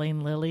corralling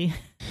Lily.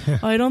 Oh,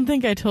 I don't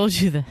think I told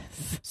you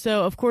this.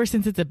 So, of course,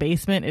 since it's a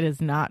basement, it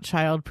is not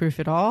childproof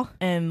at all.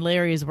 And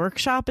Larry's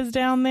workshop is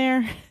down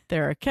there.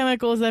 There are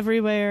chemicals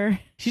everywhere.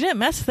 She didn't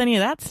mess with any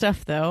of that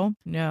stuff, though.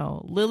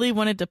 No, Lily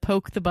wanted to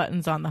poke the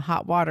buttons on the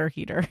hot water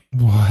heater.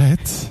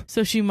 What?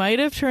 So she might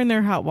have turned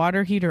their hot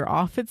water heater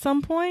off at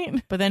some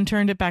point, but then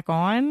turned it back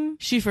on.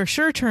 She for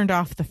sure turned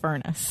off the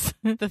furnace.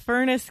 The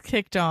furnace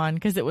kicked on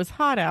because it was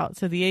hot out,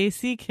 so the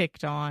AC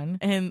kicked on.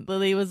 And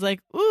Lily was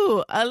like,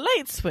 ooh, a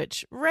light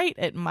switch right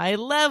at my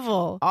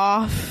level.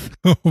 Off.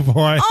 Oh,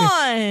 boy.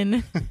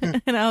 On.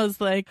 And I was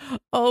like,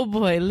 oh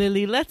boy,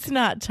 Lily, let's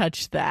not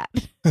touch that.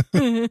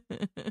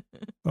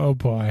 Oh,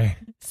 boy.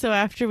 So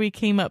after we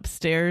came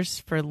upstairs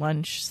for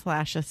lunch /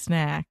 a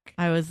snack,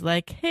 I was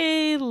like,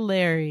 hey,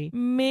 Larry,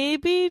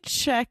 maybe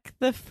check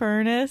the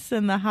furnace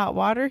and the hot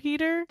water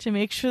heater to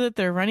make sure that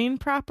they're running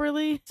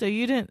properly so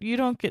you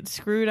don't get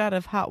screwed out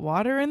of hot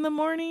water in the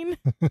morning.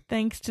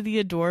 Thanks to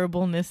the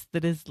adorableness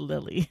that is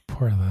Lily.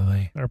 Poor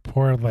Lily. Or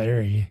poor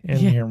Larry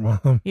and your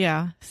mom.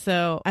 Yeah.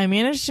 So I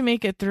managed to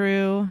make it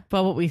through,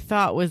 but what we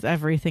thought was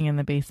everything in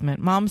the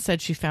basement. Mom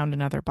said she found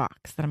another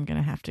box that I'm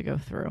going to have to go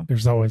through.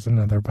 There's always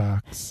another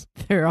box.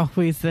 There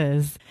always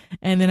is.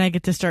 And then I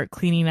get to start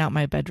cleaning out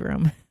my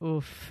bedroom.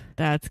 Oof,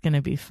 that's going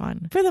to be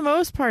fun. For the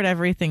most part,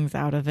 everything's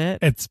out of it.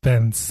 It's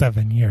been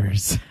 7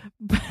 years.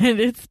 But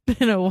it's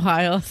been a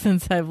while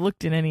since I've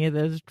looked in any of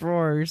those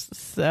drawers.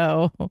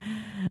 So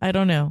I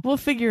don't know. We'll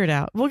figure it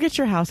out. We'll get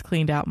your house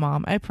cleaned out,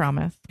 Mom. I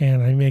promise.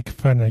 And I make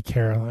fun of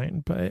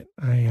Caroline, but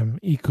I am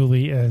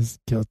equally as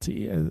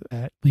guilty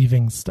at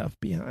leaving stuff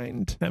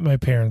behind at my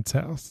parents'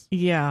 house.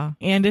 Yeah.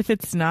 And if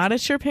it's not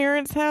at your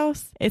parents'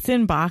 house, it's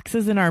in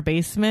boxes in our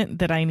basement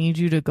that I need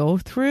you to go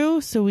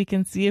through so we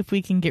can see if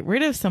we can get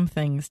rid of some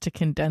things to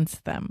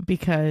condense them.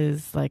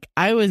 Because like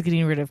I was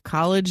getting rid of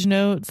college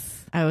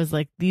notes. I was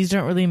like, these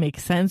don't really make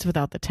sense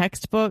without the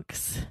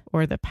textbooks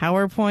or the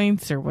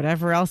PowerPoints or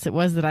whatever else it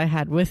was that I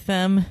had with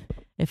them.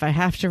 If I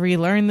have to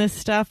relearn this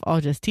stuff, I'll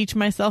just teach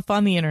myself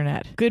on the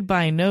internet.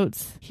 Goodbye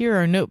notes. Here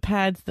are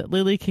notepads that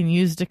Lily can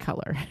use to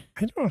color.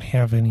 I don't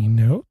have any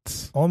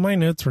notes. All my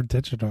notes were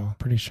digital,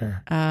 pretty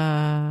sure.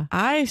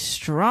 I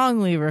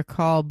strongly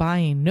recall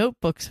buying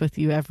notebooks with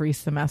you every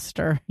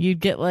semester. You'd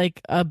get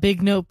like a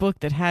big notebook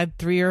that had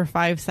 3 or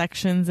 5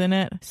 sections in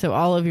it. So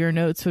all of your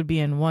notes would be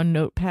in one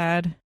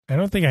notepad. I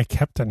don't think I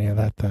kept any of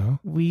that, though.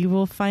 We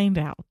will find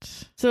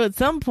out. So at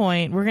some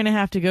point, we're going to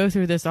have to go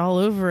through this all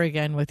over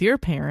again with your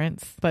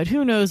parents, but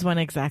who knows when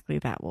exactly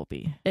that will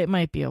be. It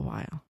might be a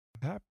while.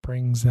 That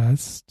brings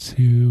us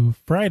to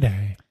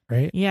Friday,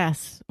 right?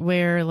 Yes,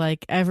 where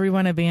like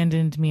everyone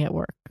abandoned me at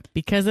work.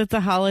 Because it's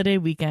a holiday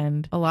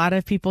weekend, a lot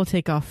of people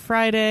take off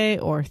Friday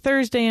or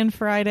Thursday and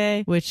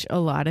Friday, which a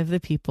lot of the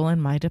people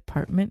in my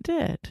department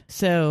did.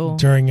 So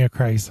during a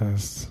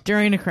crisis.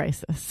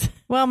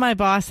 Well, my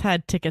boss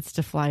had tickets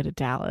to fly to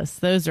Dallas.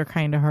 Those are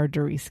kind of hard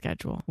to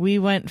reschedule. We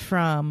went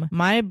from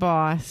my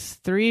boss,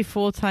 3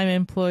 full-time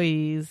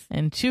employees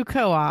and 2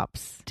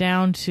 co-ops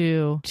down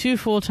to 2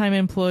 full-time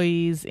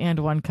employees and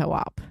 1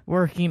 co-op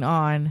working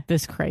on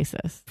this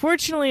crisis.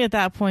 Fortunately, at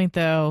that point,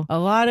 though, a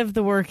lot of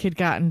the work had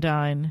gotten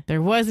done.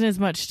 There wasn't as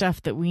much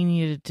stuff that we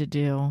needed to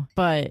do,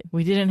 but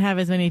we didn't have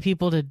as many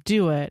people to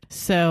do it.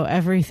 So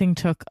everything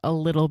took a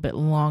little bit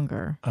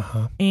longer.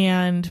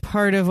 And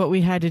part of what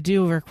we had to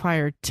do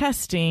required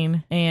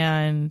testing,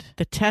 and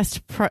the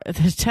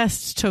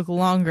tests took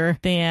longer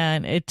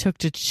than it took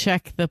to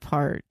check the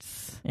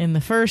parts in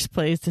the first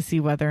place to see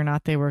whether or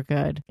not they were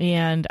good.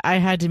 And I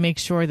had to make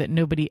sure that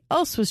nobody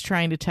else was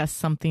trying to test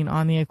something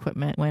on the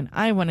equipment when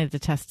I wanted to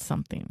test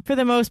something. For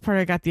the most part,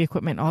 I got the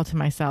equipment all to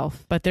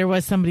myself, but there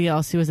was somebody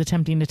else who was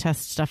attempting to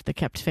test stuff that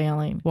kept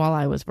failing while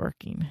I was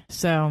working.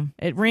 So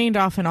it rained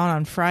off and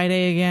on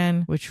Friday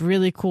again, which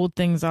really cooled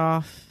things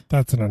off.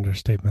 That's an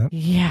understatement.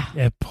 Yeah.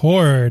 It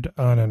poured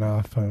on and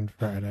off on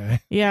Friday.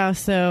 Yeah,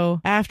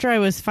 so after I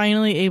was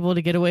finally able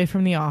to get away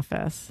from the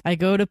office, I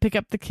go to pick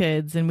up the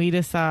kids and we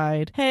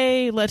decide,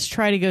 hey, let's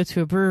try to go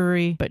to a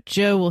brewery, but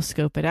Joe will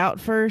scope it out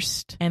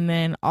first, and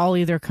then I'll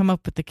either come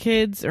up with the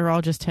kids or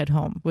I'll just head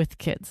home with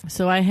kids.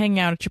 So I hang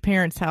out at your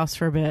parents' house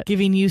for a bit,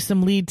 giving you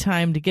some lead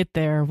time to get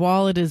there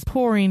while it is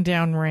pouring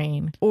down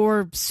rain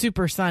or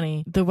super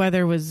sunny. The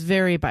weather was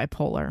very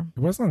bipolar.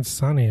 It wasn't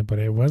sunny, but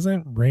it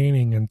wasn't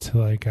raining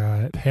until I got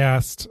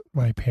past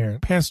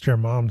your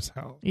mom's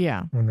house.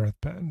 Yeah. On North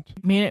Bend.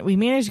 We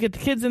managed to get the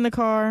kids in the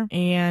car,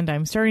 and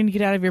I'm starting to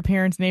get out of your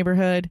parents'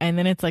 neighborhood, and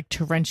then it's like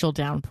torrential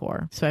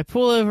downpour. So I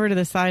pull over to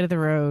the side of the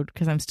road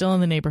because I'm still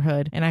in the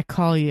neighborhood, and I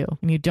call you,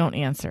 and you don't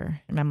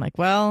answer. And I'm like,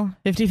 well,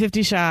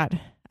 50-50 shot.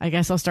 I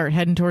guess I'll start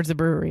heading towards the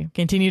brewery.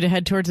 Continue to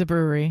head towards the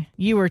brewery.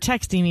 You were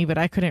texting me, but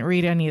I couldn't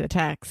read any of the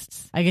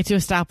texts. I get to a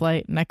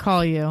stoplight and I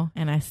call you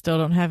and I still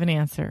don't have an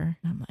answer.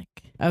 I'm like,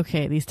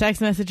 okay, these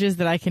text messages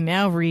that I can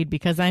now read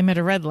because I'm at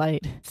a red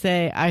light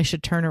say I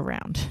should turn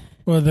around.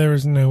 Well, there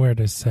was nowhere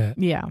to sit.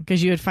 Yeah,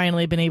 because you had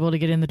finally been able to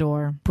get in the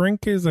door.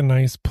 Brink is a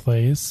nice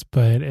place,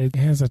 but it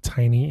has a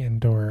tiny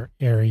indoor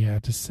area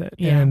to sit.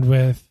 Yeah. And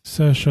with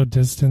social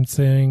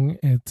distancing,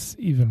 it's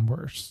even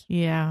worse.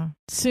 Yeah.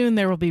 Soon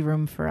there will be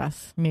room for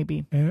us,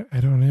 maybe. I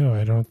don't know.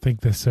 I don't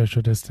think the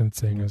social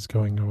distancing is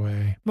going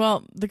away.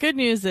 Well, the good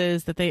news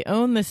is that they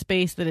own the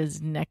space that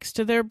is next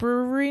to their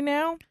brewery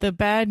now. The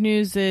bad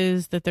news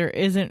is that there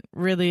isn't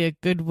really a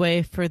good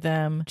way for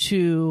them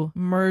to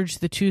merge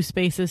the two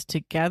spaces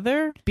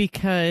together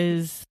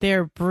because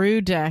their brew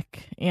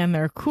deck and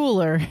their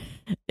cooler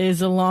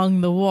is along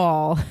the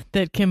wall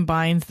that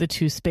combines the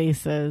two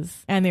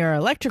spaces. And their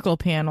electrical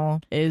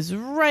panel is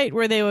right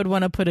where they would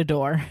want to put a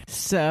door.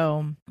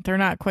 So they're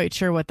not quite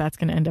sure what that's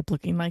going to end up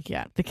looking like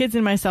yet. The kids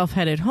and myself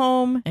headed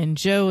home, and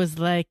Joe was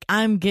like,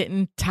 I'm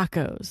getting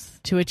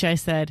tacos. To which I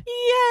said,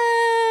 yay!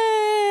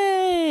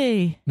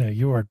 No,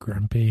 you are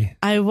grumpy.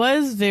 I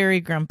was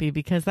very grumpy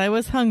because I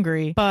was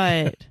hungry,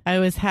 but I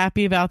was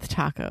happy about the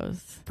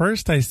tacos.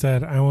 First, I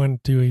said, I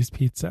want Dewey's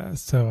Pizza.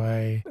 So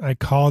I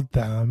called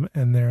them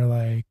and they're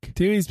like,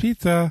 Dewey's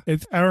Pizza,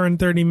 it's hour and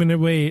 30-minute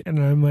wait. And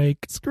I'm like,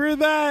 screw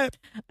that.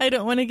 I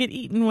don't want to get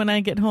eaten when I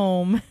get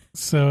home.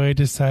 So I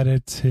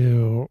decided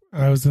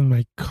I was in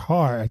my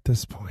car at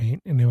this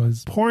point and it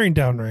was pouring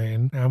down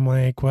rain. I'm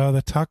like, well,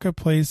 the taco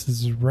place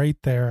is right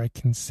there. I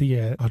can see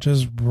it. I'll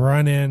just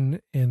run in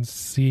and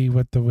see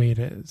what the wait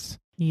is.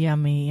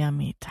 Yummy,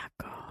 yummy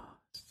tacos.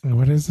 And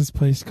what is this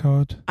place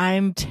called?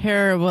 I'm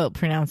terrible at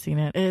pronouncing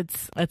it.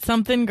 It's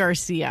something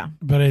Garcia.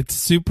 But it's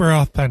super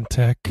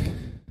authentic.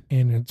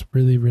 And it's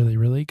really, really,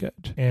 really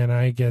good. And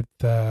I get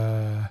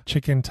the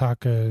chicken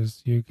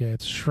tacos. You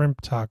get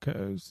shrimp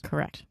tacos.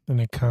 Correct.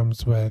 And it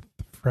comes with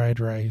fried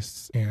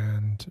rice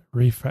and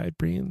refried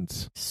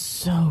beans.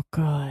 So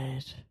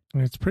good.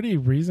 And it's pretty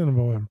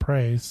reasonable in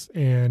price.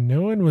 And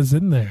no one was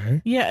in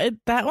there. Yeah,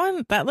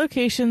 that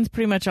location's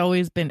pretty much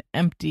always been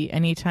empty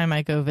anytime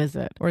I go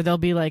visit. Or there'll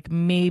be like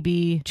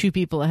maybe 2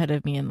 people ahead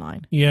of me in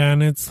line. Yeah,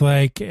 and it's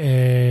like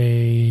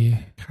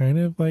a kind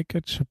of like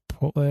a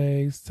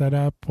Chipotle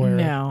setup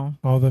where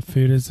all the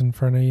food is in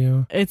front of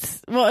you.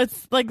 It's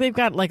like they've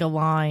got like a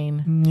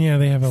line. Yeah,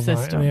 they have a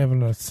system. line. They have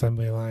an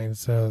assembly line,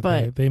 so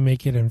but they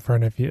make it in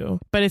front of you.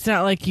 But it's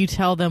not like you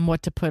tell them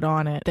what to put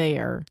on it.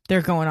 They're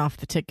going off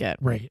the ticket.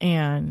 Right.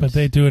 But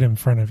they do it in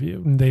front of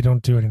you. They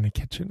don't do it in the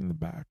kitchen in the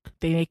back.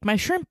 They make my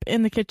shrimp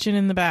in the kitchen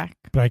in the back.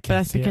 But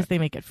that's because they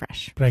make it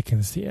fresh. But I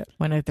can see it.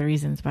 One of the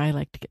reasons why I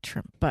like to get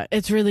shrimp. But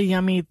it's really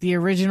yummy. The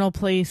original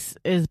place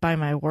is by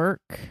my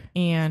work.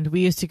 And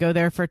we used to go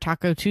there for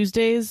Taco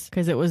Tuesdays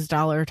because it was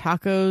 $1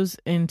 tacos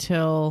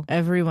until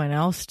everyone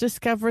else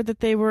discovered that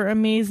they were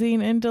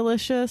amazing and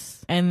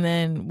delicious. And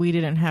then we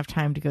didn't have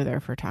time to go there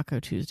for Taco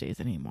Tuesdays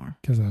anymore.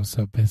 Because I was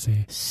so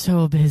busy.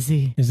 So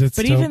busy. Is it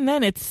But still... even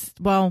then,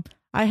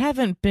 I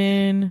haven't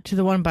been to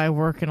the one by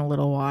work in a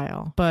little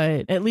while,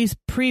 but at least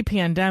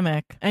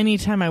pre-pandemic,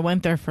 anytime I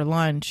went there for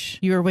lunch,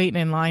 you were waiting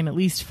in line at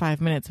least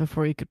 5 minutes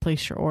before you could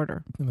place your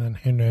order. And then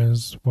who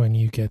knows when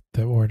you get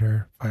the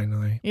order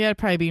finally. Yeah, it'd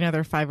probably be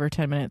another 5 or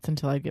 10 minutes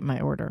until I get my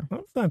order.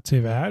 That's not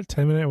too bad.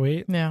 10-minute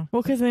wait. Yeah.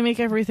 Well, because they make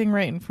everything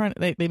right in front.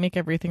 They make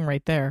everything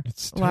right there.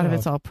 A lot of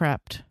it's all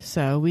prepped.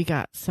 So we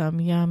got some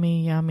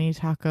yummy, yummy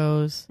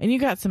tacos. And you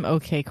got some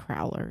okay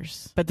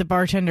crowlers. But the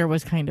bartender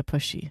was kind of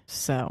pushy.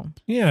 So.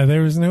 Yeah,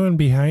 there was no one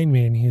behind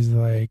me. And he's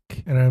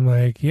like, and I'm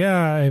like,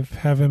 yeah, I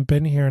haven't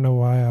been here in a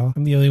while.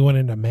 I'm the only one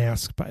in a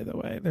mask, by the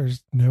way.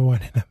 There's no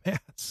one in a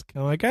mask.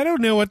 I'm like, I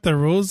don't know what the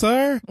rules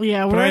are.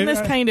 Yeah, we're in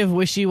this kind of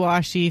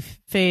wishy-washy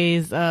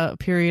phase,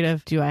 period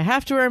of, do I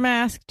have to wear a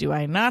mask? Do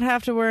I not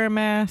have to wear a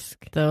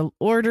mask? The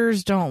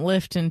orders don't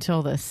lift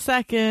until the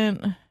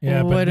 2nd.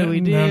 Yeah, what do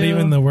we do? Not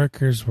even the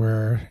workers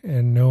were,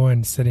 and no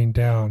one sitting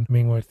down. I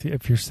mean,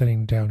 if you're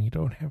sitting down, you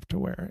don't have to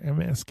wear a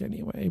mask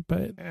anyway.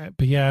 But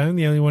yeah, I'm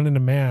the only one in a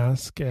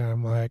mask, and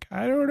I'm like,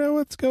 I don't know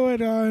what's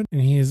going on.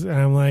 And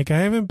I'm like, I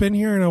haven't been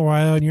here in a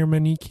while, and your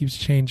menu keeps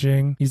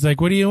changing. He's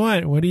like, what do you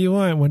want? What do you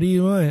want? What do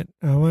you want?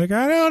 I'm like,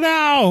 I don't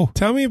know.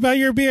 Tell me about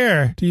your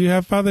beer. Do you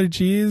have Father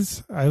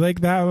G's? I like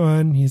that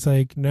one. He's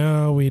like,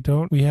 no, we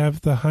don't. We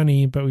have the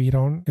honey, but we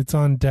don't. It's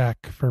on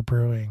deck for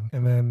brewing.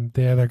 And then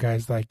the other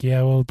guy's like,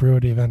 yeah, we'll brew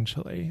it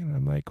eventually. And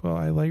I'm like, well,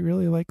 I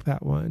really like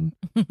that one.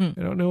 I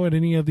don't know what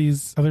any of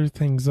these other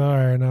things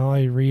are. And all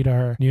I read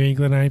are New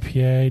England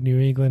IPA, New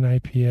England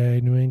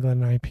IPA, New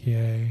England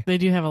IPA. They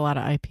do have a lot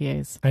of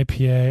IPAs.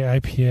 IPA.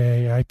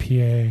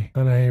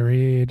 And I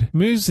read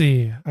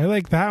Musi. I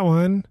like that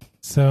one.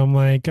 So I'm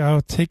like,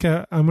 I'm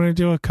going to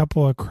do a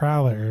couple of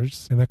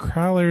crowlers. And the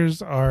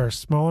crowlers are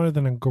smaller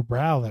than a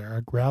growler.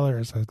 A growler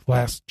is a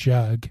glass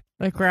jug.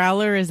 A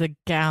growler is a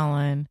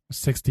gallon.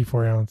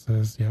 64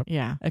 ounces, yep.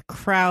 Yeah. A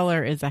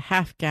crowler is a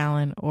half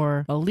gallon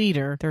or a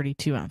liter,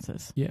 32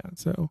 ounces. Yeah,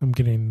 so I'm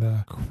getting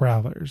the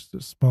crowlers,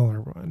 the smaller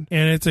one.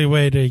 And it's a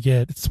way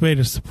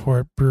to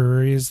support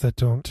breweries that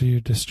don't do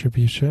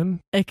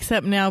distribution.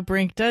 Except now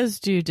Brink does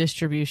do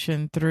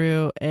distribution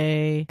through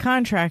a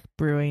contract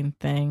brewing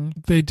thing.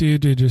 They do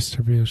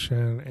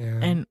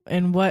distribution.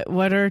 And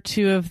what are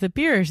 2 of the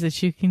beers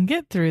that you can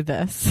get through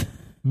this?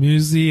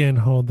 Musi and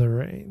Hold the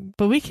Rain.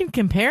 But we can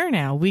compare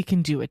now. We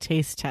can do a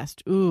taste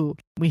test. Ooh,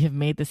 we have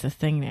made this a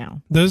thing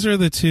now. Those are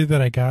the two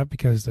that I got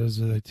because those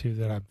are the two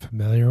that I'm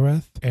familiar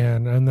with.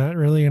 And I'm not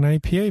really an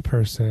IPA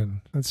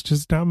person. That's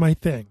just not my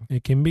thing.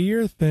 It can be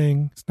your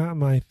thing. It's not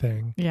my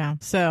thing. Yeah.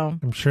 So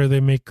I'm sure they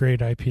make great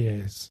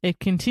IPAs. it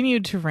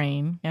continued to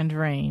rain and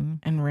rain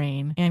and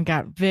rain and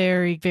got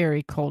very,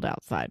 very cold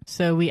outside.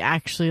 So we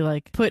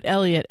actually put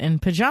Elliot in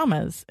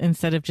pajamas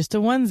instead of just a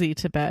onesie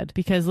to bed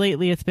because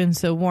lately it's been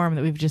so warm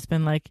that we've just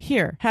been like,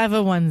 here, have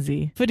a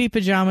onesie. Footy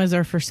pajamas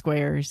are for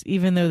squares,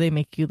 even though they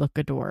make you look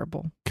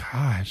adorable.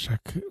 Gosh, I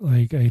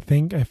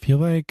feel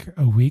like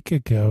a week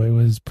ago it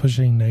was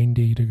pushing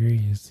 90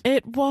 degrees.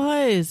 It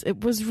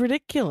was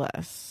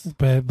ridiculous.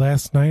 But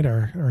last night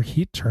our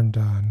heat turned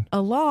on.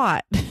 A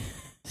lot.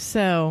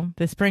 So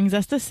this brings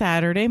us to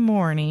Saturday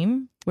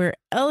morning, where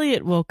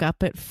Elliot woke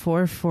up at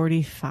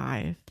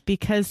 4:45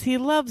 because he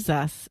loves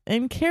us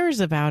and cares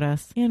about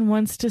us and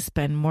wants to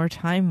spend more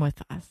time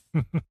with us.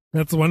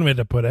 That's one way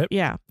to put it.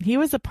 Yeah, he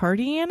was a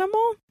party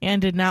animal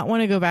and did not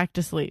want to go back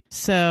to sleep.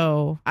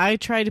 So I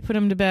tried to put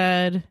him to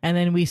bed and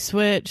then we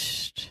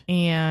switched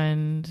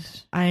and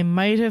I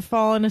might have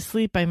fallen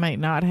asleep. I might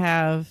not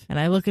have. And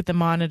I look at the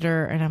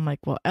monitor and I'm like,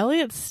 well,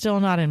 Elliot's still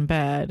not in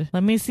bed.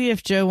 Let me see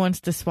if Joe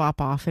wants to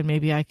swap off and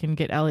maybe I can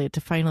get Elliot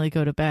to finally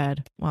go to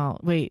bed. Well,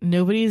 wait,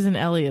 nobody's in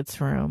Elliot's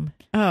room.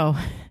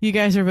 Oh, you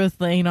guys are both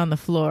laying on the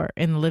floor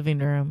in the living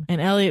room and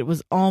Elliot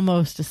was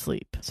almost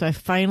asleep. So I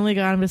finally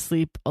got him to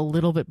sleep a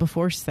little bit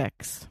before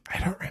 6. I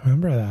don't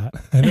remember that.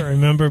 I don't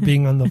remember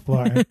being on the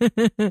floor.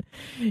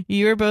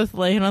 You were both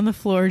laying on the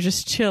floor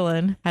just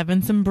chilling,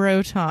 having some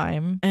bro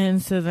time.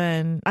 And so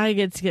then I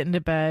get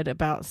into bed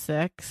about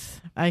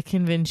 6. I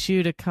convince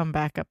you to come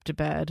back up to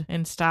bed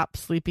and stop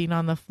sleeping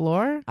on the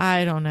floor.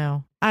 I don't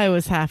know. I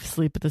was half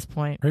asleep at this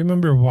point. I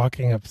remember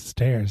walking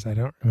upstairs. I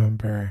don't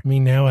remember. I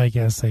mean, now I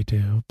guess I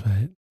do,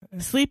 but...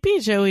 Sleepy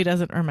Joey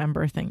doesn't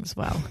remember things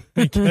well.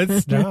 I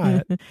guess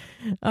not.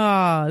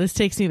 Oh, this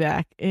takes me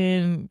back.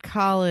 In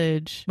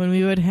college, when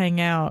we would hang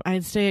out,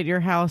 I'd stay at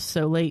your house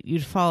so late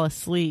you'd fall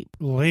asleep.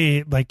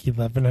 Late, like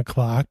 11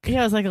 o'clock?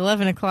 Yeah, it was like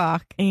 11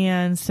 o'clock.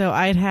 And so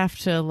I'd have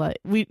to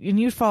and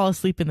you'd fall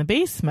asleep in the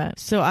basement.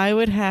 So I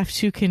would have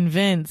to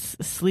convince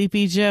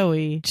Sleepy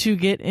Joey to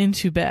get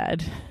into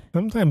bed.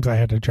 Sometimes I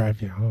had to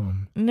drive you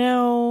home.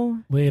 No.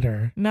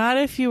 Later. Not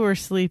if you were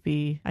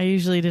sleepy. I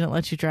usually didn't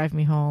let you drive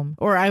me home.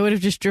 Or I would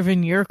have just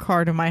driven your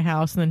car to my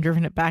house and then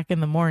driven it back in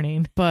the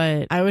morning.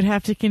 But I would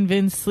have to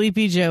convince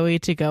Sleepy Joey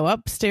to go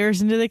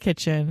upstairs into the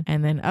kitchen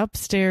and then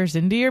upstairs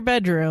into your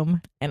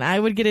bedroom. And I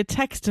would get a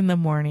text in the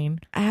morning.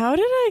 How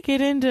did I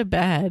get into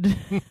bed?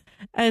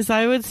 As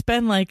I would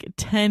spend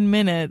 10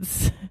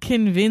 minutes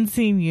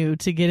convincing you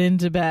to get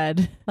into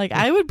bed.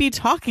 I would be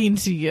talking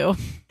to you.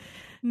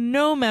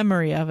 No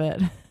memory of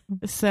it.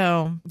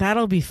 So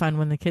that'll be fun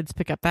when the kids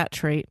pick up that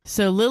trait.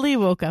 So Lily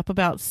woke up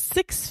about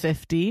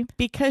 6:50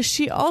 because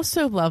she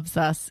also loves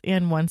us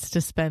and wants to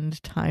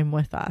spend time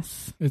with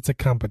us. It's a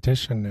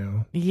competition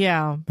now.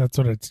 Yeah. That's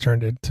what it's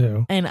turned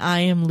into. And I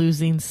am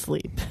losing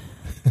sleep.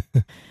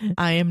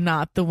 I am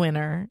not the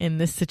winner in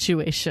this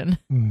situation.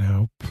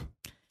 Nope.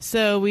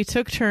 So we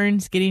took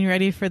turns getting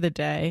ready for the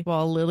day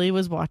while Lily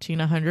was watching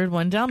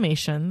 101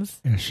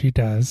 Dalmatians. As she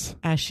does.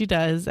 As she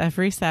does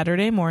every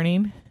Saturday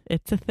morning.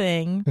 It's a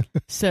thing.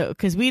 So,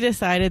 because we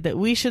decided that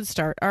we should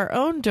start our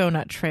own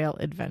donut trail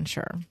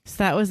adventure.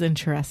 So that was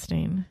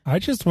interesting. I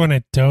just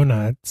wanted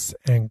donuts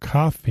and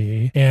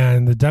coffee,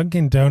 and the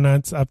Dunkin'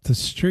 Donuts up the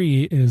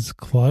street is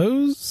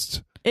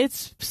closed.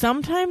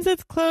 Sometimes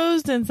it's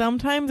closed and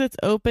sometimes it's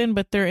open,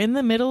 but they're in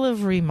the middle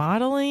of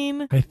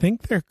remodeling. I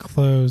think they're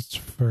closed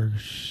for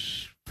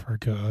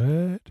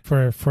good,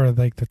 for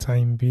the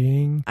time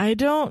being. I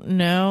don't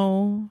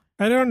know.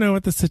 I don't know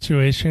what the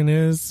situation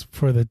is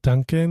for the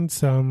Dunkin',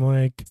 so I'm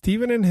like,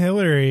 Stephen and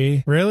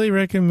Hillary really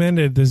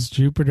recommended this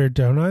Jupiter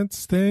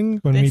Donuts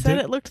thing. They said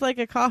it looked like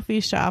a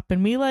coffee shop,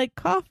 and we like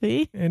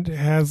coffee. And it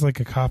has a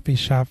coffee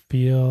shop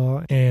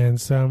feel,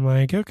 and so I'm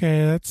like,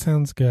 okay, that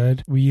sounds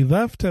good. We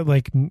left at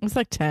it was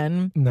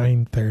 10.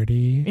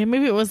 9:30. Yeah,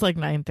 maybe it was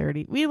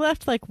 9:30. We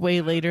left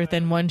way later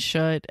than one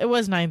should. It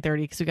was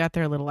 9:30 because we got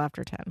there a little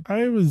after 10.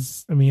 I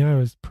was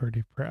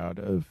pretty proud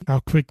of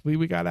how quickly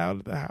we got out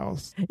of the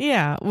house.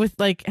 Yeah, with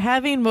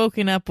having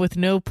woken up with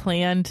no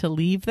plan to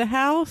leave the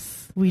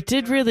house, we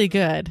did really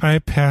good. I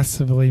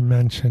passively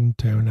mentioned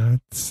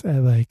donuts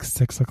at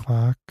 6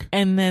 o'clock.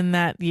 And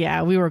then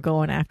we were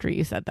going after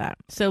you said that.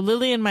 So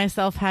Lily and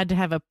myself had to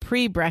have a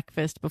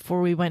pre-breakfast before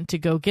we went to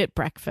go get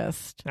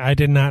breakfast. I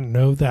did not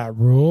know that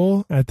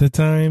rule at the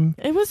time.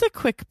 It was a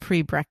quick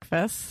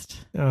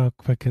pre-breakfast. Oh,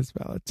 quick is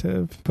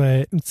relative.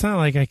 But it's not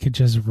like I could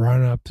just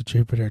run up to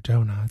Jupiter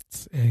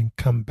Donuts and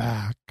come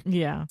back.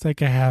 Yeah.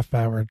 It's a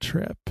half-hour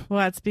trip. Well,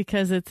 that's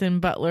because it's in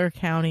Butler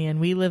County and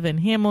we live in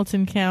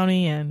Hamilton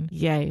County, and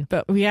yay.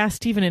 But we asked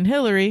Stephen and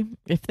Hillary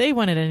if they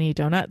wanted any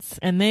donuts,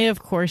 and they of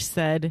course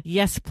said,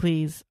 yes,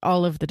 please,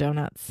 all of the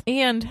donuts.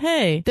 And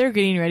hey, they're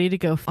getting ready to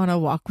go on a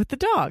walk with the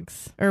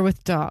dogs. Or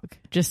with dog.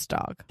 just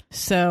dog.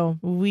 So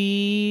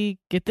we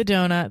get the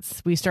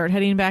donuts. We start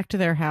heading back to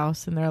their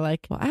house and they're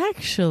like, well,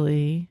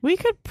 actually, we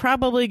could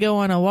probably go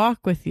on a walk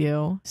with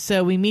you.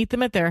 So we meet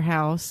them at their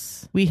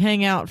house. We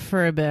hang out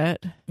for a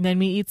bit. Then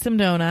we eat some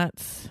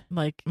donuts,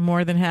 like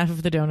more than half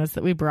of the donuts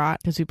that we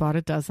brought because we bought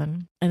a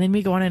dozen. And then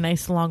we go on a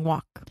nice long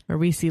walk where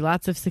we see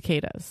lots of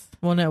cicadas.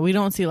 Well, no, we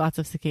don't see lots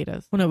of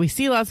cicadas. Well, no, we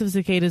see lots of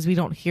cicadas. We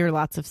don't hear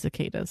lots of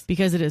cicadas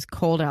because it is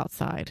cold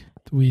outside.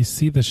 We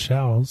see the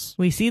shells.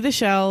 We see the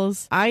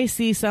shells. I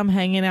see some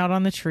hanging out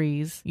on the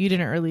trees. You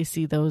didn't really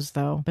see those,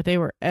 though, but they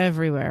were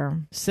everywhere.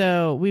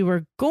 So we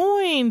were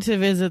going to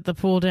visit the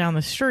pool down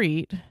the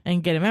street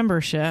and get a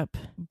membership,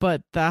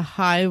 but the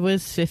high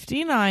was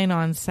 59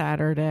 on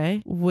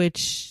Saturday,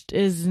 which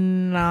is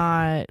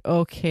not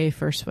okay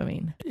for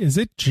swimming. Is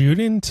it June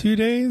in 2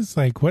 days?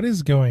 Like, what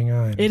is going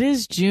on? It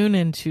is June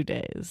in 2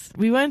 days.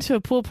 We went to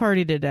a pool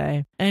party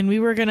today, and we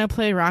were going to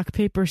play rock,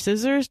 paper,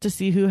 scissors to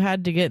see who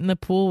had to get in the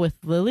pool with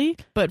Lily,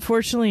 but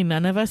fortunately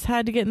none of us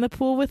had to get in the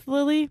pool with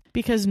Lily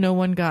because no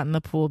one got in the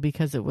pool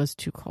because it was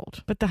too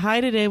cold. But the high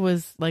today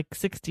was like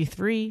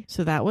 63,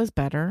 so that was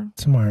better.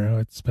 Tomorrow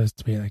it's supposed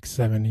to be like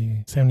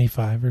 70,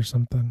 75 or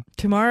something.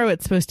 Tomorrow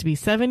it's supposed to be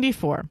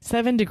 74,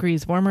 7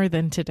 degrees warmer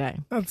than today.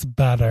 That's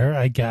better,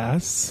 I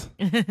guess.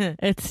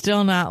 It's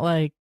still not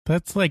like...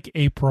 That's like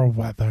April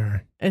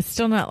weather. It's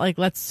still not like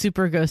let's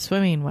super go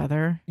swimming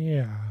weather.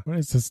 Yeah. What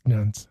is this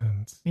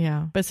nonsense?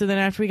 Yeah. But so then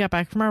after we got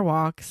back from our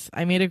walks,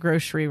 I made a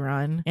grocery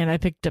run and I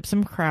picked up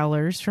some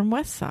crowlers from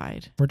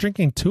Westside. We're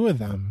drinking 2 of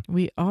them.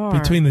 We are.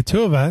 Between the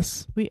 2 of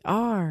us. We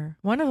are.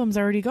 One of them's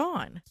already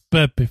gone.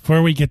 But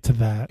before we get to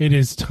that, it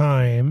is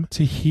time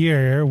to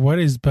hear what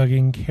is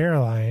bugging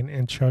Caroline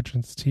in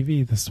children's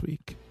TV this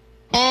week.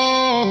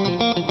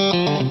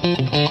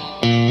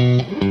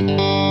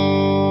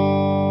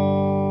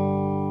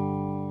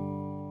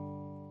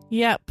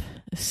 Yep.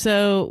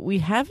 So we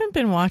haven't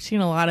been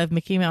watching a lot of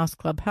Mickey Mouse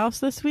Clubhouse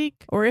this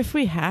week, or if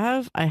we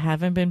have, I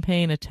haven't been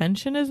paying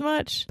attention as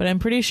much, but I'm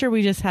pretty sure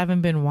we just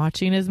haven't been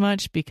watching as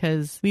much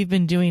because we've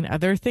been doing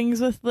other things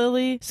with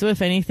Lily. So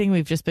if anything,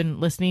 we've just been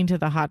listening to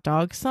the hot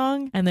dog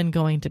song and then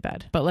going to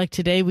bed. But like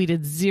today, we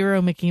did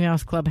 0 Mickey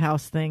Mouse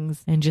Clubhouse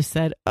things and just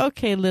said,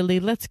 okay, Lily,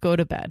 let's go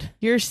to bed.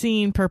 You're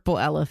seeing purple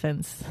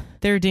elephants.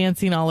 They're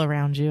dancing all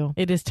around you.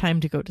 It is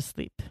time to go to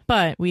sleep.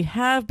 But we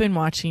have been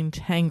watching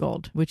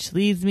Tangled, which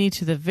leads me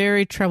to the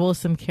very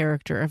troublesome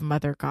character of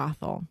Mother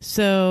Gothel.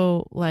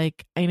 So,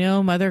 like, I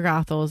know Mother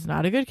Gothel is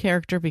not a good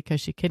character because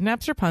she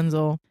kidnaps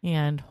Rapunzel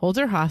and holds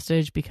her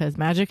hostage because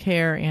magic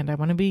hair and I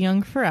want to be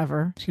young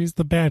forever. She's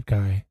the bad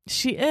guy.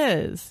 She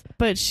is,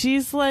 but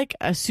she's like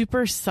a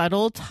super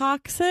subtle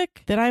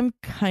toxic that I'm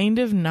kind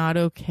of not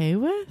okay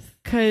with.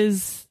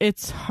 Because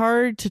it's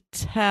hard to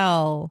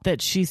tell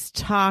that she's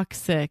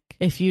toxic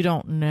if you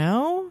don't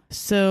know.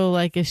 So,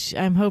 like,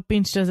 I'm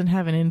hoping she doesn't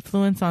have an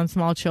influence on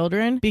small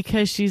children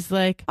because she's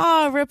like,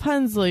 oh,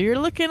 Rapunzel, you're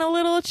looking a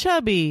little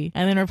chubby.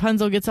 And then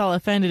Rapunzel gets all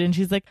offended and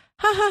she's like,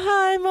 ha ha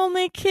ha, I'm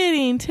only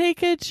kidding.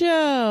 Take a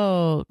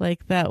joke.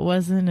 Like, that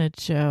wasn't a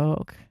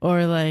joke.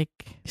 Or like,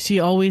 she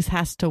always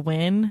has to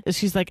win.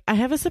 She's like, I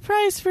have a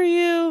surprise for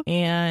you.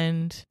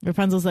 And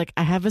Rapunzel's like,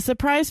 I have a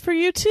surprise for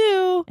you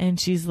too. And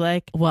she's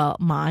like, well,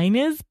 mine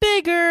is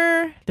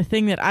bigger. The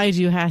thing that I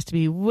do has to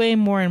be way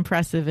more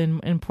impressive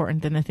and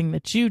important than the thing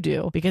that you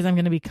do because I'm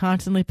going to be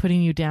constantly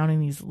putting you down in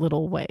these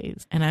little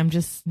ways. And I'm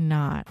just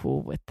not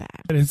cool with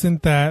that. But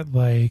isn't that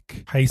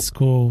like high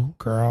school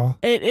girl?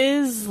 It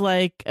is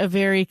like a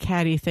very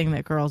catty thing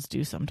that girls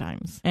do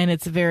sometimes. And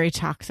it's a very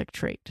toxic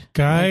trait.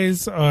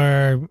 Guys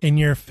are in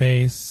your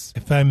face.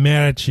 If I'm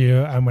mad at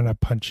you, I'm going to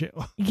punch you.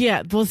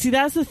 Yeah. Well, see,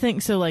 that's the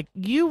thing. So like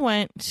you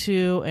went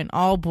to an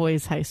all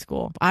boys high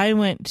school. I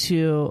went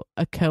to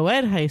a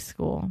co-ed high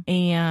school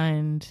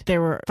and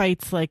there were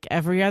fights like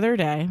every other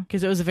day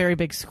because it was a very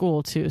big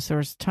school too. So there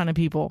was a ton of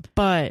people,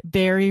 but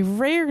very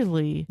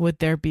rarely would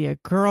there be a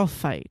girl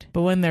fight.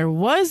 But when there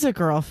was a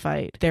girl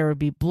fight, there would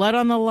be blood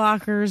on the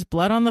lockers,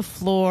 blood on the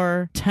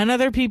floor. 10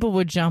 other people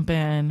would jump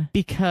in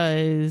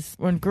because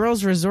when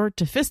girls resort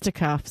to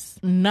fisticuffs,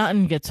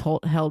 nothing gets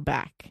held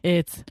back.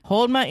 It's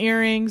hold my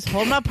earrings,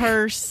 hold my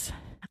purse.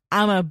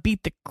 I'm gonna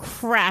beat the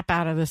crap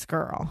out of this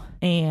girl.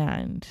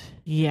 And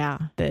yeah,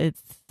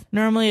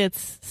 normally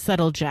it's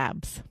subtle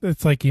jabs.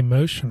 It's like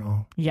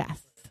emotional.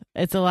 Yes.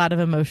 It's a lot of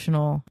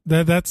emotional.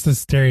 That's the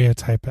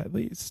stereotype, at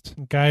least.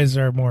 Guys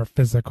are more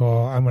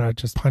physical. I'm going to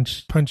just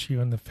punch you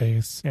in the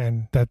face,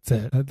 and that's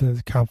it.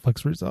 The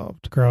conflict's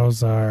resolved.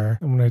 Girls are,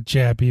 I'm going to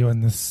jab you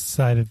on the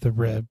side of the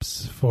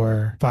ribs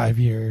for 5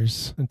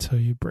 years until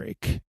you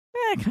break.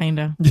 Kind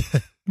of.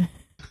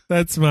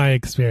 That's my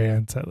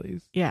experience, at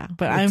least. Yeah,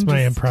 but That's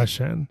my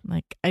impression.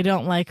 Like, I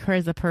don't like her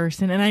as a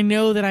person, and I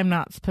know that I'm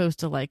not supposed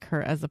to like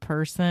her as a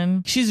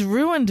person. She's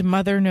ruined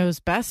Mother Knows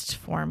Best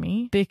for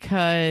me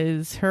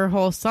because her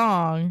whole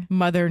song,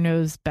 Mother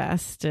Knows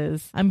Best,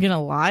 is I'm going to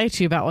lie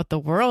to you about what the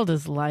world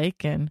is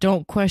like and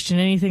don't question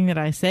anything that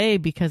I say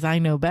because I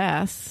know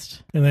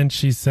best. And then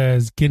she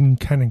says, getting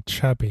kind of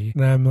chubby.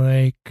 And I'm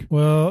like,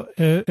 well,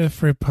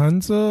 if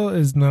Rapunzel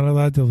is not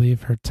allowed to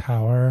leave her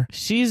tower.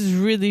 She's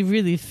really,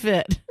 really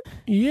fit.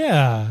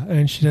 Yeah.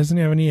 And she doesn't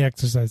have any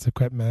exercise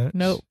equipment.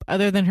 Nope.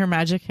 Other than her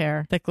magic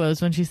hair that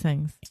glows when she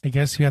sings. I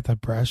guess you have to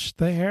brush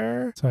the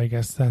hair. So I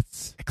guess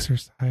that's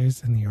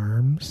exercise in the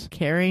arms.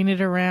 Carrying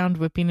it around,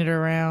 whipping it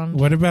around.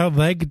 What about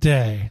leg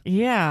day?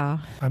 Yeah.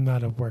 I'm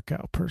not a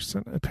workout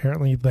person.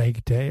 Apparently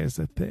leg day is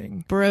a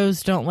thing.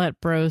 Bros don't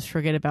let bros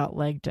forget about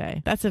leg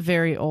day. That's a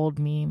very old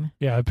meme.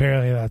 Yeah,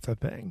 apparently that's a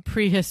thing.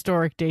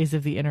 Prehistoric days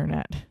of the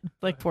internet.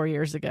 Like 4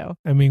 years ago.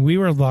 I mean, we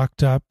were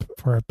locked up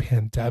for a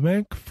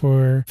pandemic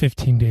for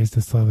 15 days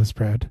to slow the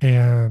spread.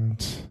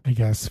 And I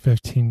guess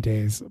 15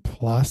 days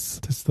plus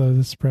to slow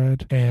the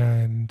spread.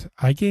 And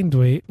I gained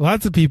weight.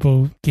 Lots of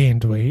people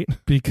gained weight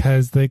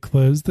because they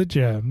closed the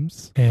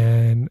gyms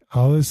and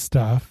all this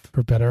stuff,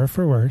 for better or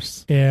for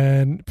worse.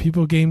 And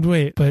people gained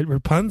weight. But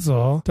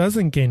Rapunzel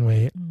doesn't gain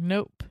weight.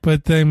 Nope.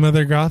 But then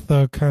Mother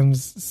Gothel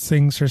comes,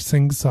 sings her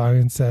sing-song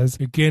and says,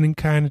 you're getting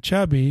kind of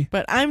chubby.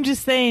 But I'm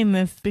just saying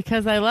this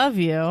because I love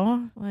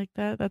you. Like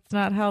that. That's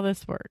not how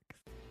this works.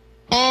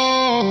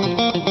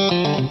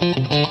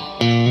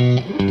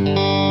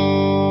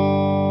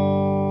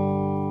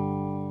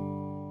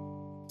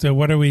 So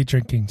what are we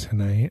drinking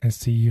tonight? I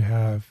see you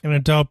have an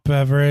adult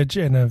beverage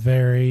in a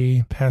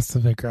very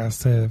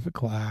passive-aggressive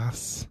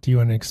glass. Do you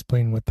want to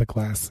explain what the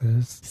glass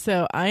is?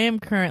 So I am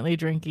currently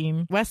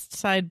drinking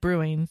Westside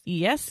Brewing's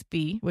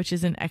ESB, which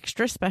is an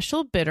extra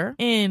special bitter,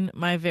 in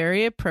my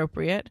very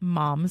appropriate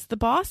Mom's the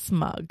Boss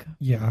mug.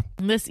 Yeah.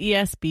 This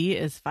ESB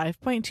is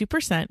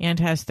 5.2% and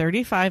has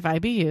 35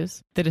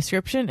 IBUs. The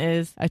description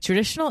is a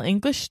traditional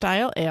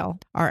English-style ale.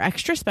 Our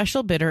extra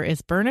special bitter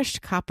is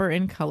burnished copper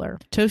in color.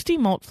 Toasty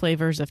malt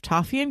flavors of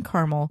toffee and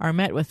caramel are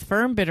met with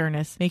firm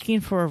bitterness, making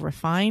for a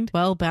refined,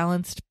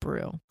 well-balanced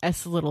brew.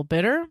 It's a little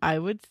bitter. I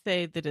would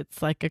say that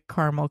it's like a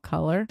caramel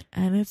color,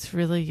 and it's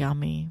really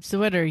yummy. So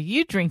what are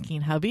you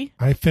drinking, hubby?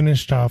 I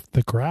finished off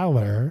the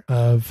growler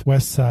of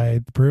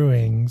Westside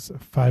Brewing's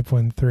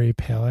 513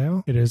 Pale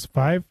Ale. It is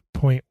 5.13%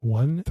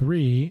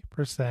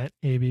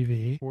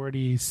 ABV,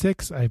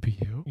 46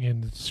 IBU,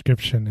 and the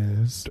description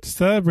is, to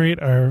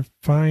celebrate our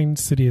fine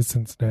city of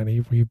Cincinnati,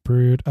 we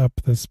brewed up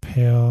this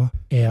pale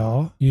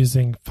ale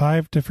using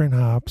 5 different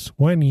hops,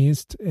 1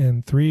 yeast,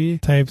 and 3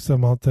 types of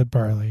malted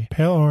barley.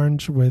 Pale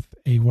orange with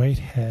a white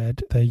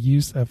head, the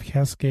use of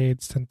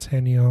Cascade,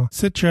 Centennial,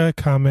 Citra,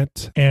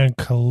 Comet, and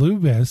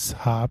Columbus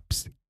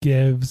hops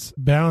gives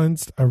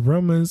balanced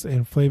aromas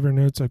and flavor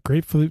notes of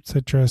grapefruit,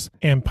 citrus,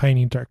 and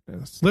piney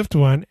darkness. Lift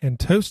 1 and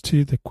toast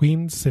to the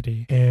Queen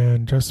City.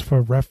 And just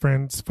for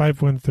reference,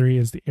 513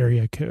 is the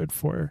area code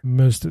for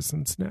most of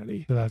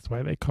Cincinnati. So that's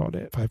why they called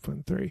it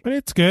 513. But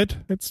it's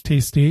good. It's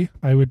tasty.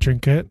 I would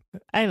drink it.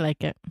 I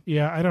like it.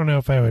 Yeah, I don't know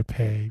if I would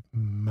pay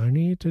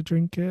money to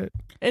drink it.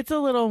 It's a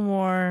little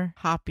more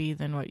hoppy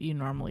than what you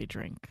normally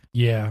drink.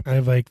 Yeah, I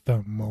like the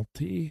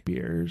malty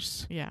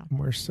beers. Yeah.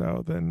 More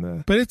so than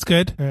the... But it's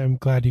good. I'm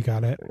glad you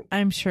got it.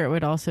 I'm sure it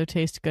would also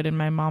taste good in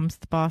my Mom's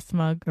the Boss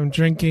mug. I'm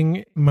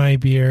drinking my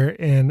beer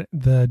in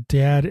the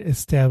Dad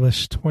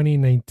Established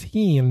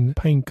 2019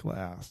 pint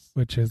glass,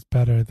 which is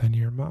better than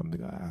your Mom's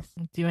glass.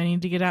 Do I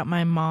need to get out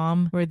my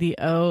Mom, where the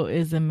O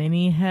is a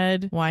mini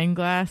head wine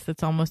glass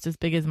that's almost as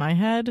big as my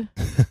head?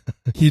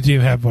 You do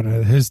have one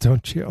of those,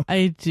 don't you?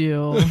 I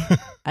do.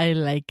 I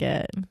like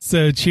it.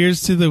 So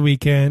cheers to the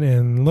weekend,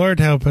 and Lord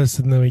help us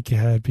in the week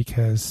ahead,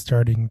 because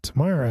starting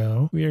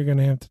tomorrow, we are going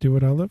to have to do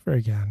it all over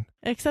again.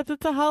 Except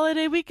it's a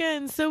holiday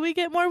weekend, so we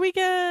get more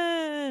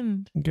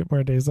weekend. Get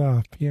more days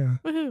off, yeah.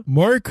 Woohoo.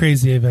 More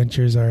crazy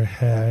adventures are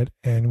ahead,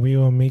 and we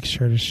will make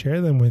sure to share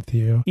them with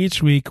you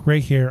each week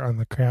right here on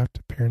the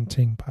Craft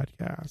Parenting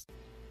Podcast.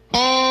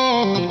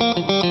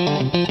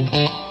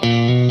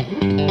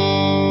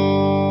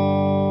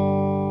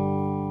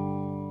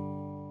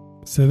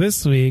 So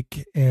this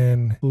week,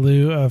 in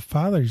lieu of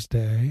Father's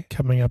Day,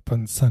 coming up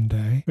on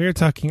Sunday, we are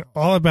talking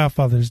all about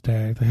Father's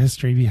Day, the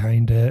history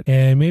behind it,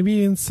 and maybe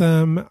even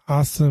some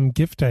awesome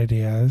gift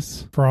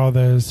ideas for all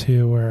those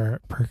who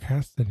were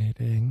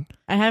procrastinating.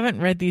 I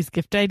haven't read these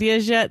gift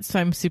ideas yet,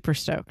 so I'm super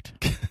stoked.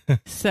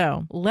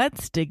 So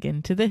let's dig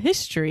into the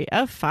history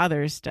of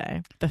Father's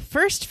Day. The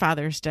first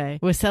Father's Day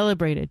was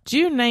celebrated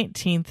June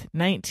 19th,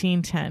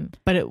 1910,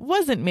 but it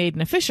wasn't made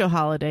an official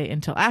holiday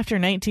until after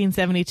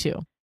 1972.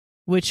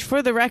 Which,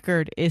 for the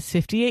record, is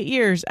 58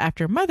 years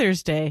after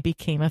Mother's Day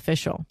became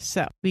official.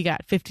 So we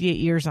got 58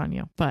 years on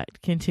you.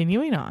 But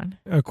continuing on.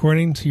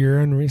 According to your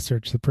own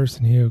research, the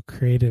person who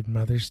created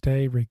Mother's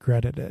Day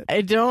regretted it.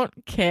 I don't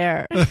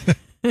care.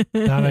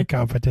 Not a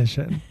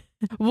competition.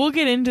 We'll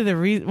get into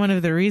one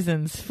of the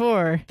reasons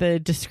for the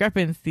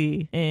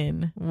discrepancy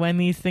in when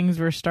these things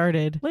were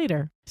started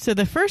later. So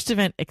the first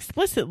event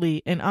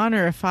explicitly in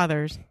honor of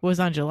fathers was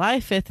on July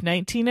 5th,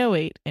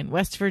 1908 in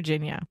West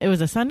Virginia. It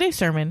was a Sunday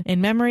sermon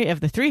in memory of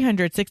the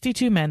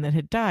 362 men that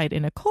had died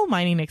in a coal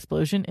mining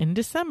explosion in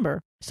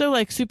December. So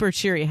like super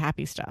cheery,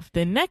 happy stuff.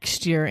 The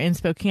next year in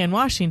Spokane,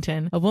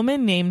 Washington, a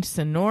woman named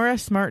Sonora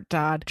Smart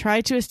Dodd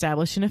tried to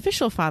establish an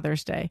official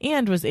Father's Day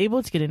and was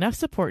able to get enough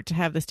support to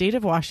have the state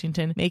of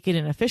Washington make it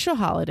an official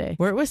holiday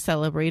where it was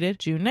celebrated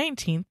June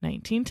 19th,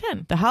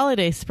 1910. The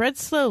holiday spread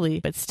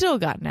slowly but still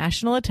got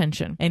national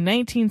attention. In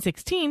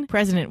 1916,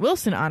 President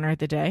Wilson honored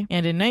the day,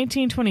 and in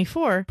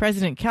 1924,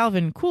 President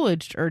Calvin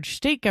Coolidge urged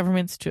state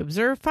governments to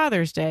observe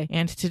Father's Day,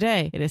 and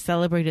today it is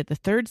celebrated the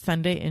third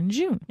Sunday in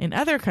June. In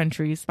other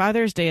countries,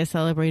 Father's Day is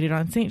celebrated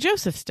on St.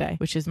 Joseph's Day,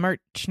 which is March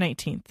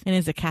 19th, and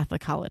is a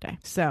Catholic holiday.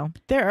 So,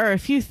 there are a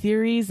few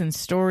theories and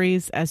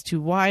stories as to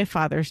why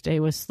Father's Day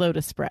was slow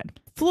to spread.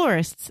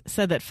 Florists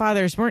said that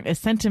fathers weren't as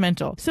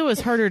sentimental, so it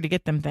was harder to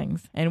get them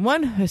things. And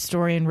one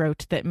historian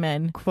wrote that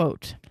men,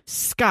 quote,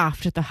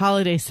 scoffed at the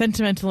holiday's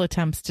sentimental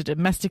attempts to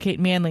domesticate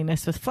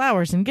manliness with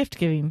flowers and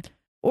gift-giving,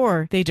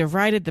 or they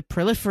derided the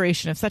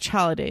proliferation of such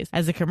holidays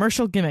as a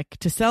commercial gimmick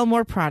to sell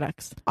more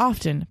products,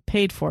 often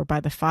paid for by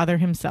the father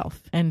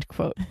himself, end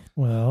quote.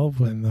 Well,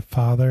 when the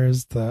father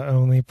is the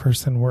only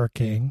person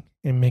working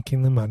and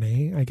making the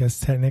money, I guess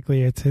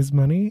technically it's his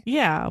money.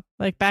 Yeah,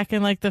 like back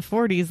in like the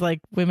 40s, like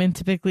women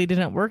typically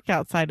didn't work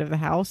outside of the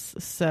house,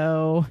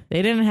 so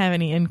they didn't have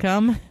any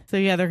income. So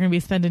yeah, they're going to be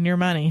spending your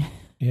money.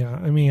 Yeah,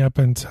 I mean, up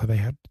until they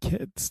had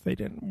kids, they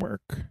didn't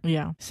work.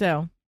 Yeah,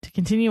 so to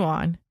continue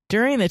on.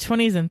 During the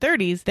 20s and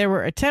 30s, there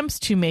were attempts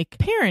to make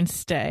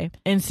Parents' Day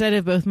instead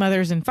of both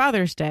Mother's and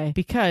Father's Day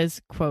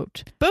because,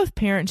 quote, both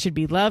parents should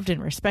be loved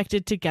and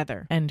respected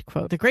together, end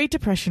quote. The Great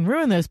Depression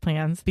ruined those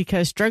plans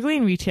because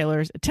struggling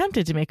retailers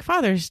attempted to make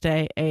Father's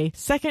Day a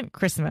second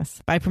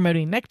Christmas by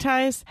promoting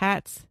neckties,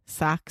 hats,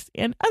 socks,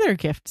 and other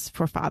gifts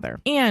for father.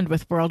 And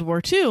with World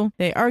War II,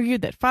 they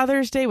argued that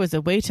Father's Day was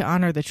a way to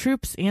honor the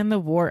troops and the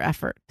war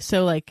effort.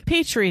 So like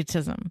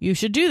patriotism, you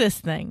should do this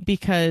thing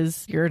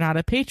because you're not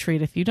a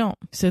patriot if you don't.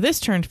 So this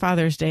turned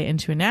Father's Day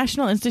into a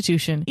national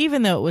institution,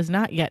 even though it was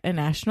not yet a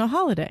national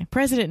holiday.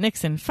 President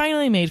Nixon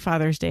finally made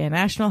Father's Day a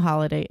national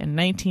holiday in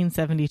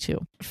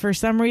 1972. For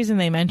some reason,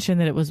 they mentioned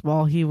that it was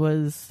while he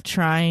was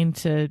trying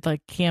to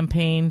like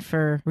campaign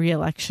for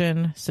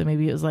re-election. So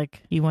maybe it was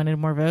like he wanted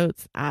more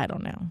votes. I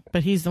don't know.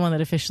 But he's the one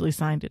that officially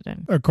signed it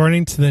in.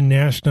 According to the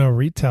National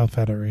Retail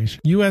Federation,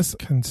 U.S.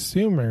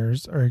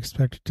 consumers are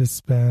expected to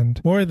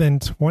spend more than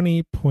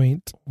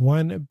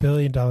 $20.1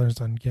 billion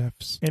on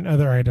gifts and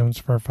other items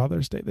for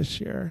Father's Day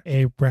this year,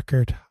 a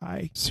record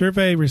high.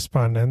 Survey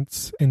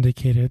respondents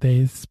indicated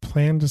they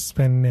plan to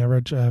spend an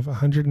average of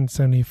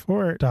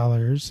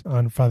 $174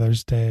 on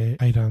Father's Day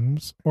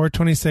items, or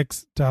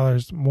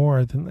 $26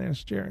 more than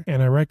last year,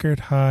 and a record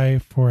high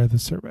for the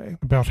survey.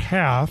 About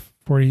half,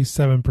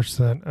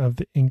 47% of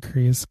the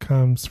increase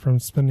comes from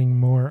spending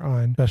more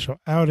on special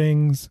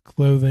outings,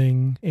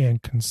 clothing,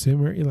 and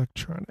consumer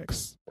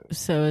electronics.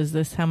 So is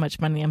this how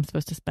much money I'm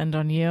supposed to spend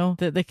on you?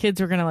 The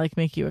kids are going to like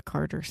make you a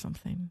card or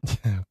something.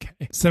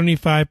 Okay.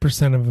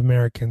 75% of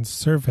Americans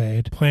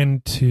surveyed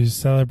plan to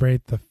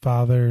celebrate the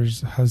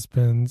fathers,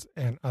 husbands,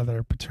 and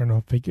other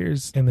paternal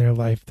figures in their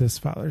life this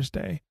Father's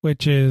Day,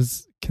 which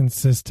is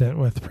consistent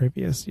with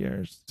previous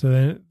years. So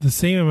then the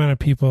same amount of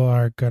people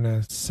are going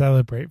to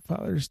celebrate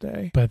Father's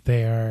Day, but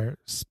they are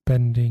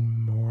spending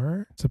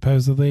more,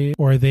 supposedly,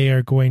 or they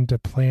are going to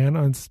plan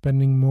on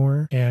spending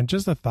more. And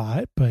just a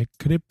thought, but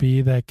could it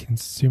be that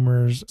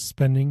consumers'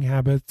 spending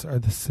habits are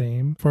the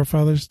same for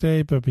Father's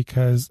Day, but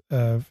because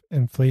of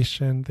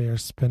inflation, they are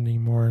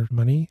spending more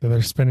money? So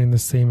they're spending the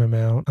same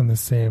amount on the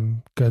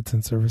same goods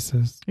and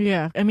services?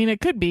 Yeah. I mean, it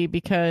could be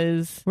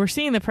because we're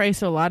seeing the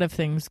price of a lot of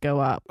things go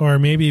up. Or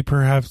maybe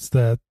perhaps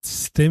the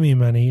stimmy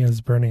money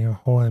is burning a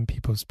hole in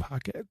people's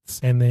pockets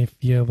and they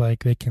feel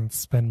like they can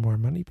spend more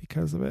money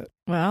because of it.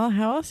 Well,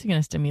 how else are you going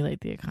to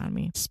stimulate the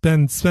economy?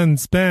 Spend, spend,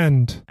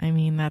 spend. I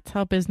mean, that's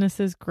how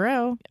businesses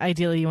grow.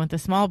 Ideally, you want the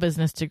small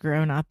business to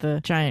grow, not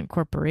the giant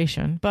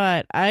corporation.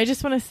 But I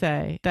just want to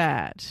say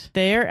that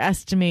they are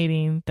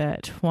estimating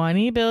that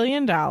 $20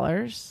 billion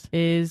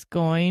is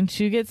going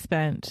to get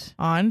spent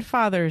on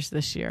fathers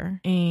this year.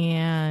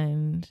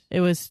 And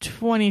it was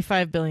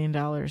 $25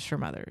 billion for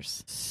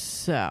mothers.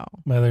 So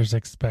mothers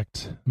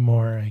expect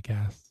more, I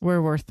guess.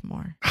 We're worth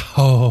more.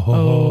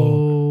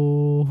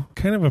 Oh.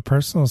 Kind of a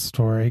personal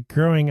story.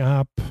 Growing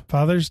up,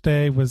 Father's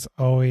Day was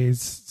always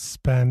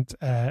spent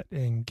at,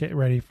 and get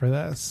ready for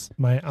this,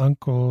 my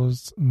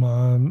uncle's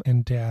mom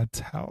and dad's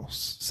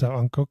house. So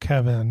Uncle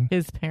Kevin.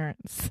 His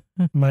parents.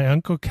 My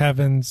Uncle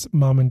Kevin's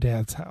mom and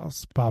dad's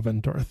house, Bob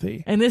and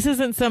Dorothy. And this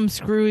isn't some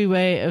screwy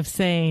way of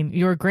saying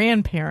your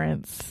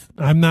grandparents.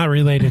 I'm not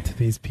related to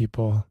these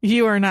people.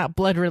 You are not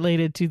blood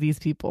related to these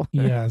people.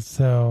 Yeah,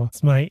 so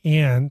it's my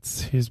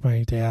aunt, who's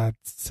my dad's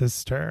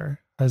sister,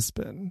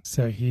 husband.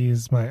 So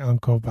he's my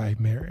uncle by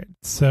marriage.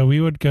 So we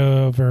would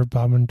go over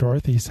Bob and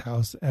Dorothy's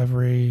house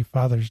every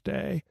Father's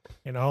Day.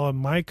 And all of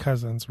my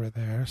cousins were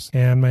there.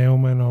 And my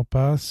Oma and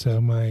Opa,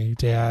 so my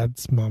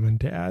dad's mom and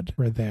dad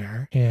were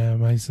there. And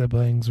my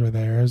siblings were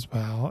there as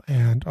well.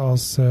 And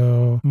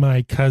also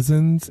my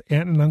cousins'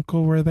 aunt and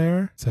uncle were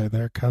there. So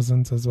they're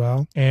cousins as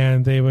well.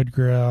 And they would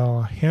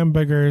grill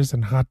hamburgers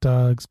and hot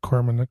dogs,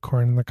 corn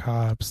on the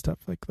cob, stuff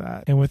like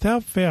that. And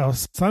without fail,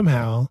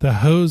 somehow the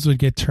hose would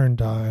get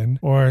turned on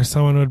or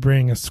someone would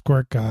bring a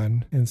squirt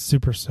gun, and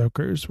super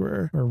soakers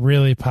were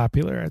really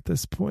popular at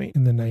this point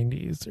in the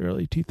 90s,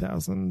 early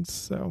 2000s.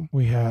 So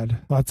we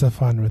had lots of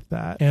fun with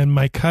that. And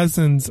my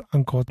cousin's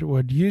uncle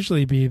would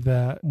usually be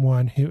the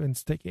one who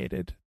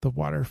instigated the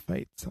water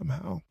fight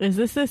somehow. Is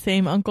this the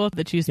same uncle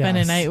that you spent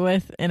Yes. a night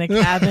with in a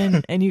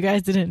cabin and you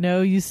guys didn't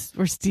know you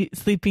were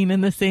sleeping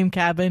in the same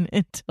cabin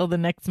until the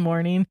next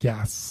morning?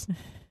 Yes.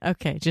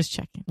 Okay, just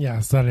checking.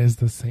 Yes, that is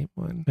the same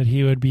one. But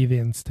he would be the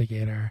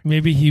instigator.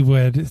 Maybe he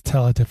would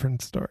tell a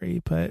different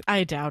story, but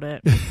I doubt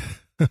it.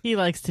 He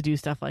likes to do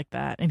stuff like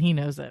that, and he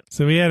knows it.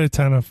 so we had a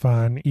ton of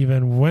fun,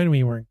 even when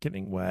we weren't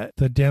getting wet.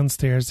 The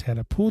downstairs had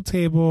a pool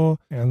table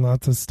and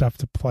lots of stuff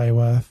to play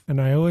with. And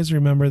I always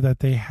remember that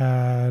they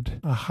had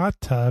a hot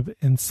tub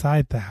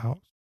inside the house.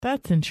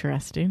 That's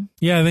interesting.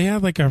 Yeah, they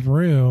had like a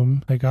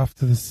room, like off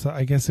to the side.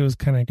 I guess it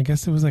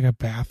was like a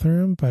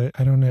bathroom, but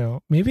I don't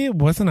know. Maybe it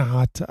wasn't a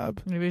hot tub.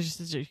 Maybe it's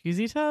just a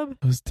jacuzzi tub?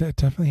 It was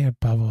definitely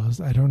had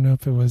bubbles. I don't know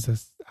if it was a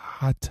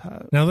hot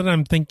tub. Now that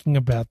I'm thinking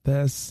about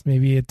this,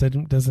 maybe it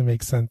doesn't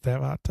make sense to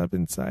have a hot tub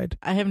inside.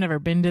 I have never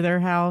been to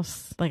their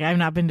house. Like, I've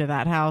not been to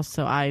that house,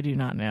 so I do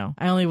not know.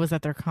 I only was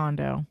at their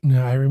condo.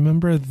 No, I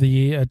remember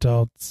the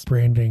adults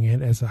branding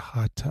it as a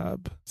hot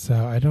tub.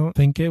 So I don't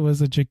think it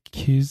was a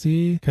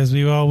jacuzzi because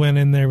we all went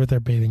in there with our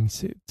bathing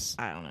suits.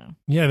 I don't know.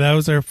 Yeah, that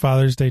was our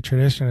Father's Day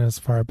tradition as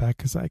far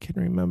back as I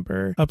can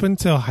remember. Up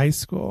until high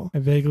school, I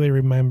vaguely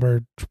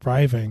remember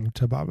driving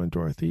to Bob and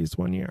Dorothy's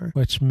one year,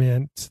 which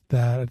meant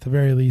that at the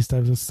very least I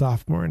was a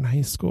sophomore in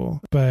high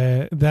school.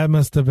 But that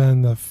must have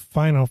been the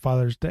final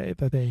Father's Day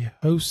that they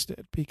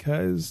hosted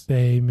because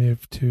they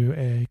moved to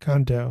a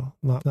condo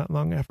not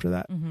long after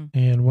that. Mm-hmm.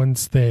 And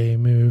once they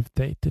moved,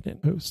 they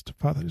didn't host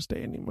Father's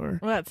Day anymore.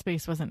 Well, that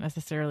space wasn't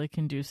necessarily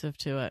conducive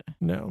to it.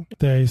 No,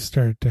 they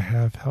started to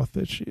have health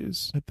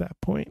issues at that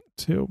point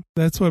too.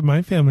 That's what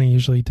my family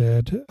usually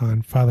did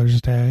on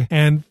Father's Day.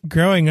 And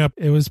growing up,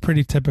 it was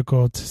pretty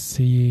typical to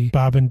see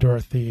Bob and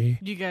Dorothy.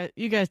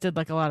 You guys did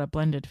like a lot of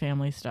blended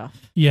family stuff.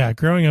 Yeah,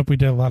 growing up, we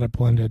did a lot of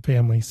blended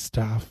family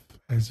stuff.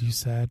 As you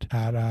said,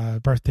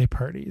 at birthday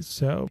parties.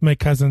 So my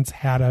cousins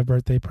had a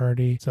birthday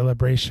party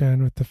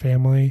celebration with the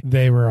family.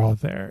 They were all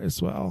there as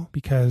well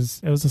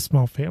because it was a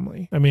small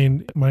family. I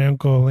mean, my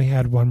uncle only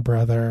had one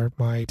brother.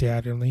 My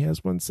dad only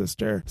has one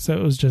sister. So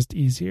it was just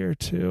easier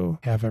to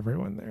have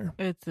everyone there.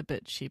 It's a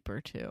bit cheaper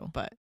too,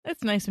 but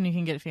it's nice when you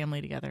can get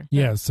family together.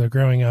 Yeah, so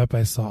growing up,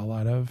 I saw a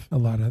lot of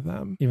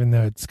them, even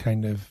though it's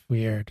kind of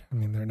weird. I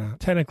mean, they're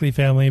not technically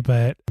family,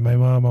 but my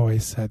mom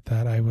always said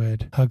that I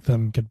would hug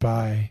them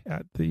goodbye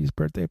at these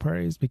birthday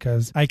parties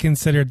because I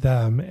considered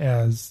them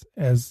as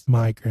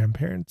my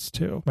grandparents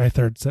too, my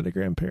third set of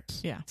grandparents.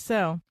 Yeah.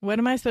 So what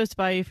am I supposed to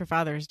buy you for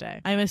Father's Day?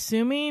 I'm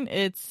assuming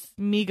it's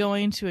me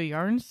going to a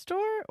yarn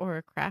store or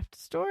a craft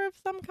store of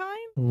some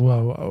kind.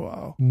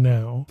 Whoa.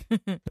 No.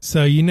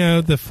 So you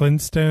know the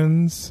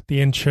Flintstones,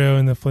 the intro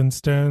in the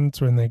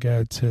Flintstones when they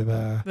go to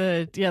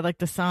like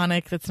the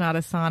Sonic that's not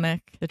a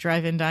Sonic, the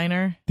drive-in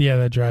diner. Yeah,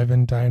 the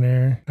drive-in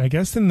diner. I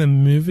guess in the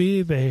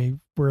movie they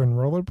were in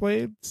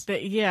rollerblades.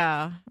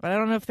 Yeah, but I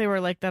don't know if they were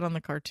like that on the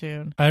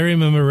cartoon. I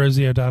remember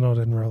Rosie O'Donnell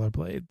in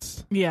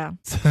rollerblades. Yeah.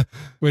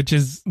 Which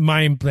is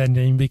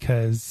mind-bending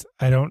because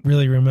I don't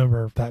really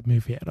remember that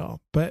movie at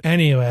all. But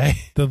anyway,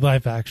 the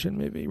live-action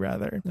movie,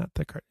 rather. Not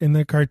the in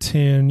the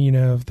cartoon, you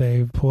know,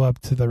 they pull up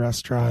to the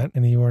restaurant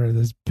and they order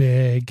this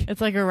big...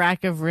 It's like a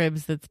rack of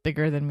ribs that's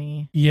bigger than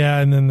me. Yeah,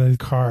 and then the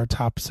car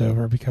tops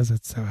over because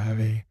it's so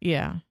heavy.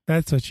 Yeah.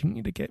 That's what you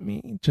need to get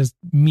me. Just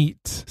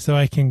meat so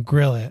I can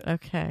grill it.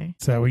 Okay.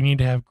 So we need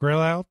to have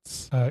grill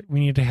outs. We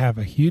need to have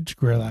a huge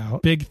grill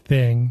out. Big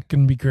thing.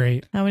 Gonna be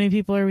great. How many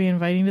people are we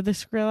inviting to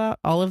this grill out?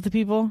 All of the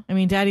people? I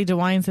mean, Daddy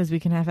DeWine says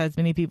we can have as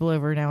many people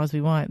over now as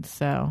we want,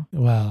 so.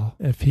 Well,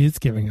 if he's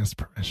giving us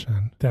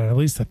permission, then at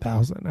least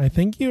 1,000. I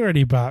think you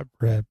already bought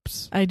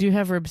ribs. I do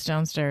have ribs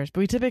downstairs, but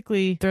we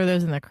typically throw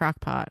those in the crock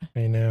pot.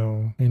 I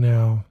know.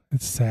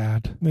 It's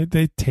sad.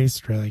 They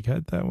taste really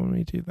good, though, when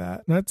we do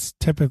that. That's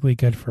typically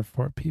good for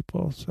 4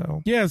 people.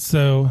 So, yeah,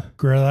 so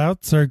grill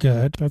outs are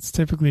good. That's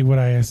typically what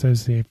I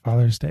associate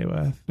Father's Day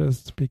with,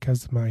 just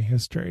because of my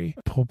history.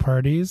 Pool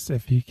parties,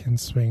 if you can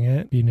swing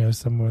it, you know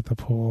someone with a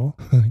pool.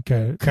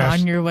 Go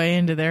On your way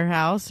into their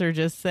house, or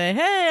just say,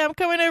 hey, I'm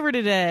coming over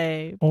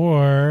today.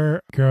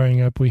 Or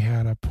growing up, we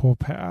had a pool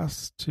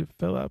pass to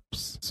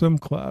Phillips Swim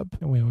Club,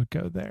 and we would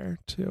go there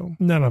too.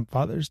 Not on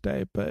Father's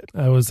Day, but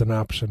it was an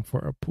option for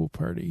a pool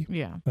party. be.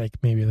 Yeah. Like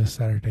maybe the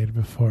Saturday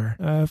before.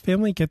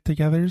 Family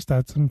get-togethers,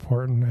 that's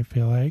important, I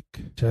feel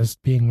like.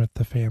 Just being with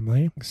the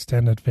family,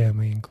 extended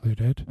family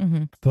included.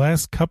 Mm-hmm. The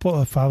last couple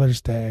of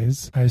Father's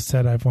Days, I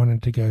said I've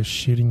wanted to go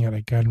shooting at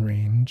a gun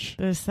range.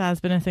 This has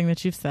been a thing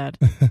that you've said.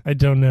 I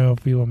don't know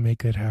if we will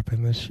make it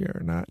happen this year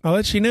or not. I'll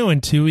let you know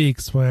in 2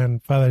 weeks when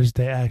Father's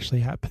Day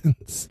actually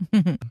happens.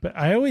 But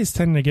I always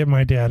tend to get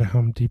my dad a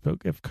Home Depot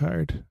gift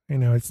card. I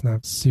know it's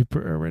not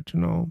super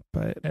original,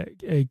 but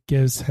it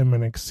gives him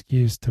an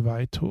excuse to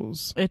buy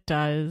tools. It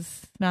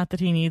does. Not that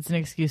he needs an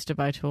excuse to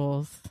buy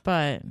tools,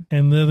 but...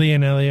 And Lily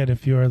and Elliot,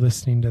 if you are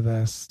listening to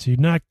this, do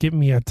not get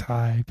me a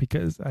tie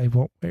because I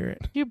won't wear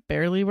it. You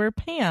barely wear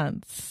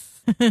pants.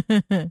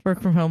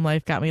 Work from home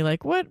life got me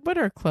like, what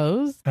are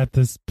clothes? At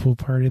this pool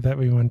party that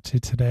we went to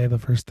today, the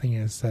first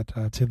thing I said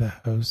to the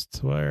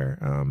hosts were,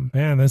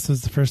 man, this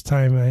is the first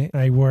time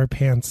I wore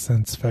pants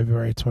since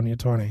February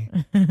 2020.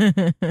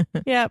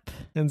 Yep.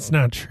 And it's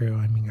not true.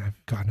 I mean,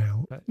 I've gone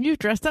out. But... You've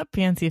dressed up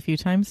fancy a few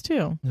times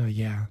too. Oh,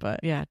 yeah.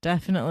 But yeah,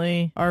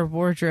 definitely our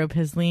wardrobe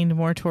has leaned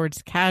more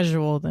towards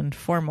casual than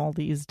formal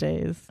these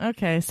days.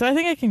 Okay, so I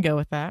think I can go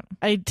with that.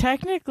 I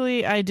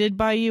did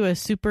buy you a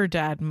Super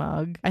Dad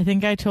mug. I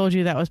think I told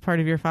you that was part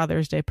of your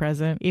Father's Day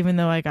present, even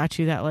though I got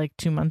you that like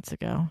 2 months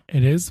ago.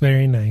 It is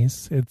very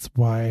nice. It's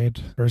wide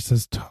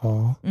versus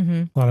tall.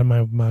 Mm-hmm. A lot of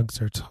my mugs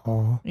are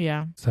tall.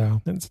 Yeah.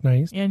 So it's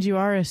nice. And you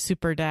are a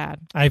super dad.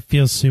 I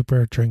feel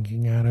super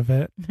drinking out of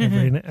it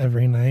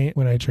every night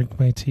when I drink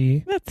my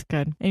tea. That's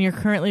good. And you're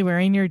currently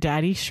wearing your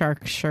Daddy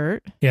Shark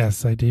shirt.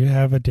 Yes, I do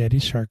have a Daddy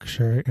Shark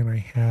shirt, and I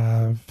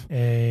have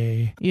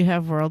You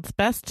have World's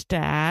Best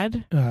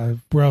Dad.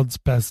 World's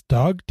Best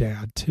Dog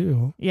Dad,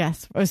 too.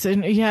 Yes. So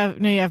you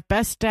have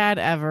Best Dad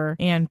Ever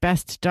and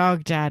Best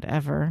Dog Dad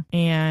Ever.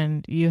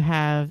 And you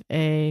have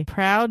a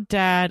Proud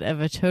Dad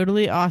of a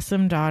Totally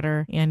Awesome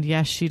Daughter. And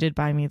yes, she did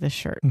buy me this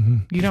shirt. Mm-hmm.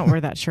 You don't wear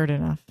that shirt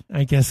enough.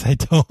 I guess I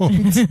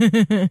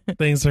don't.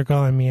 Thanks for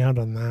calling me out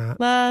on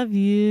that. Love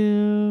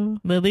you.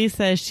 Lily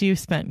says she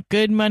spent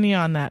good money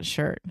on that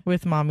shirt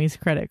with Mommy's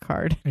credit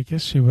card. I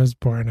guess she was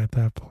born at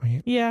that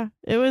point. Yeah,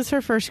 it was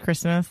her first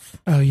Christmas.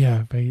 Oh,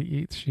 yeah, but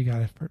she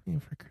got it for me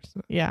for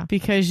Christmas. Yeah,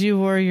 because you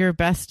wore your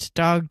Best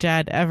Dog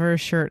Dad Ever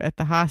shirt at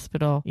the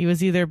hospital. It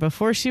was either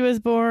before she was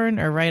born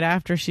or right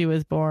after she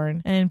was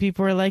born. And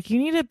people were like, you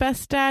need a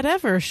Best Dad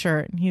Ever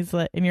shirt.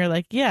 And you're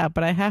like, yeah,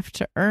 but I have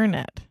to earn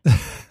it.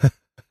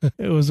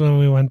 It was when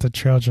we went to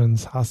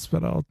Children's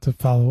Hospital to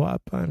follow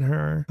up on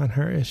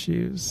her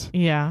issues.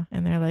 Yeah.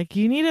 And they're like,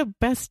 you need a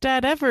Best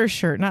Dad Ever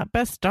shirt, not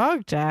Best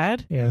Dog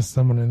Dad. Yeah,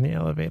 someone in the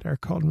elevator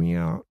called me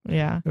out.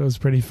 Yeah. It was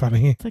pretty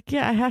funny. It's like,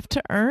 yeah, I have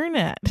to earn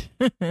it.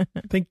 I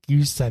think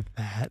you said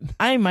that.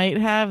 I might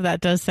have. That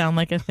does sound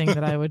like a thing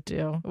that I would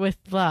do with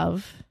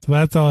love. So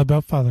that's all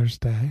about Father's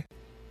Day.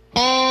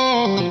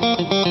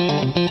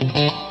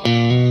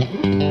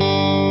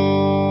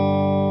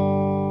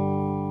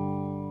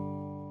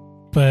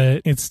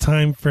 But it's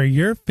time for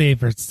your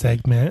favorite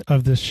segment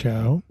of the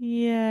show.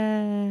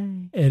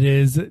 Yay. It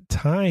is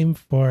time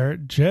for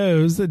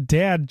Joe's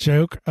Dad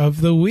Joke of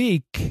the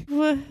Week.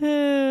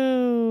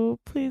 Woohoo.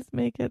 Please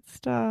make it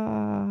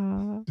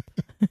stop.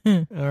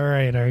 All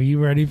right. Are you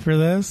ready for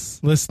this?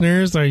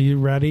 Listeners, are you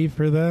ready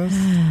for this?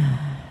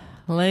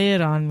 Lay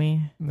it on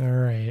me. All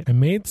right. I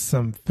made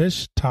some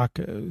fish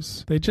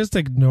tacos. They just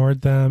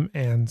ignored them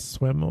and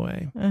swam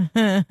away. But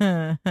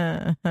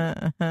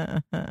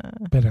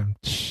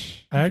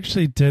I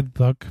actually did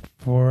look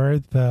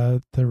for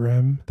the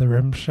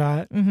rim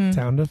shot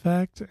sound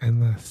effect and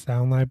the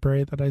sound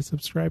library that I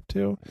subscribed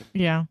to.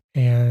 Yeah.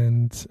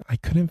 And I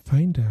couldn't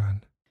find it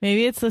on.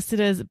 Maybe it's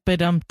listed as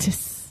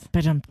badum-tis.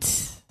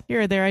 Badum-tis.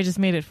 Here or there, I just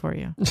made it for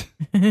you.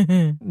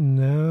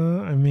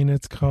 No, I mean,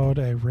 it's called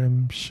a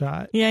rim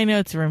shot. Yeah, I know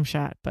it's a rim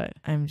shot, but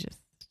I'm just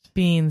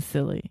being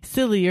silly.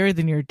 Sillier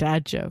than your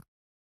dad joke.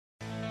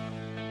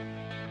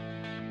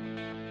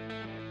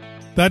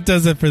 That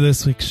does it for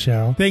this week's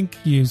show. Thank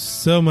you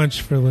so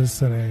much for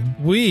listening.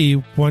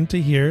 We want to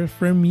hear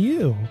from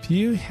you. If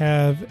you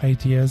have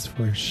ideas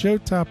for a show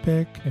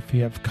topic, if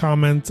you have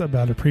comments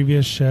about a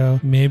previous show,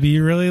 maybe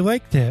you really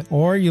liked it,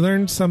 or you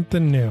learned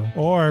something new,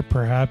 or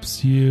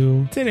perhaps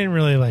you didn't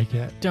really like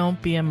it. Don't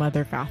be a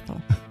Mother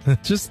Gothel.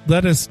 Just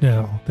let us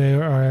know.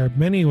 There are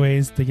many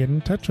ways to get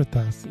in touch with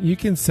us. You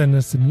can send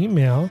us an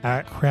email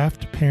at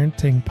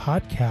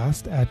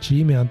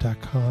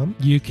craftparentingpodcast@gmail.com.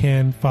 You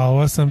can follow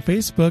us on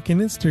Facebook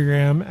and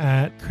Instagram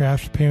at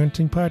Craft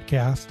Parenting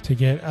Podcast to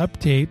get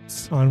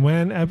updates on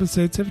when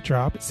episodes have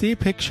dropped, see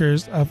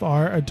pictures of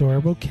our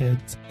adorable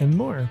kids, and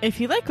more. If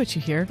you like what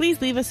you hear,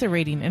 please leave us a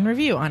rating and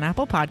review on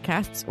Apple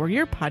Podcasts or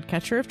your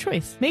podcatcher of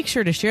choice. Make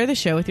sure to share the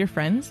show with your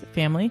friends,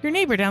 family, your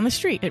neighbor down the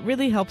street. It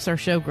really helps our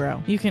show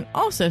grow. You can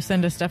also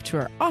send us stuff to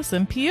our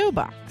awesome P.O.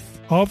 Box.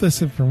 All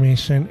this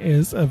information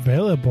is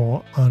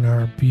available on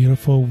our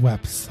beautiful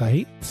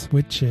website,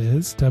 which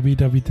is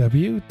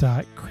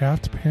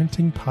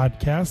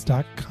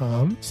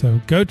www.craftparentingpodcast.com.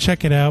 So go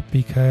check it out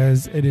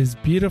because it is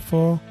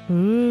beautiful.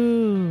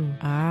 Ooh.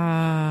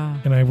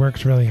 And I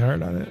worked really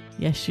hard on it.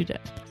 Yes, you did.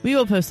 We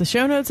will post the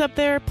show notes up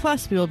there.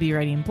 Plus, we will be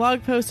writing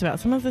blog posts about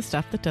some of the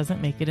stuff that doesn't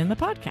make it in the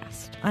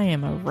podcast. I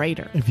am a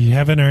writer. If you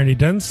haven't already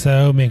done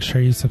so, make sure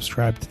you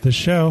subscribe to the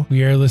show.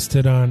 We are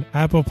listed on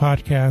Apple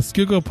Podcasts,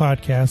 Google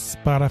Podcasts,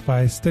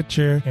 Spotify,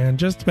 Stitcher, and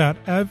just about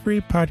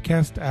every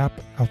podcast app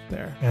out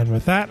there. And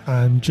with that,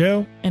 I'm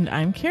Joe. And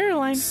I'm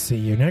Caroline. See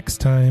you next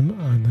time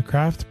on the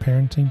Craft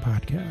Parenting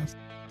Podcast.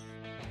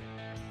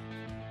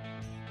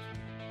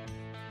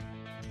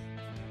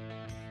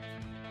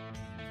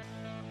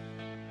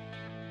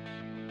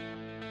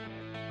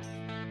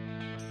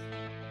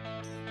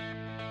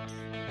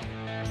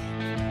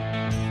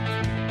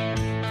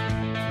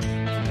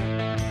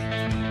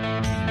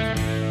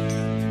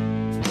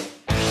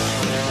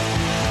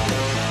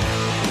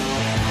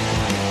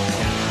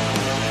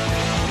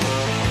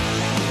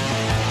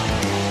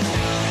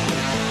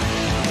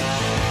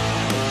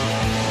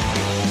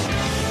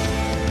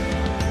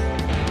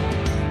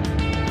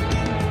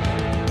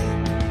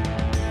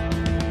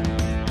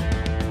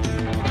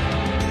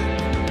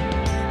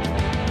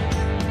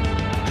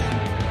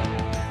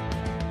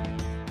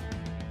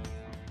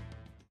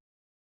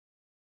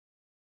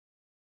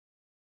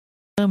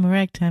 I'm a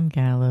ragtime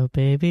gallow,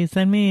 baby,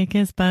 send me a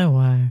kiss by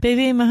wire.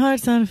 Baby, my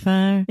heart's on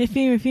fire. If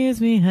you refuse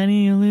me,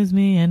 honey, you'll lose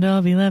me, and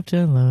I'll be left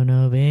alone.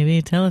 Oh,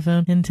 baby,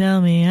 telephone and tell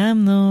me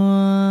I'm the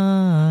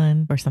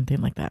one. Or something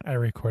like that. I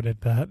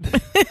recorded that.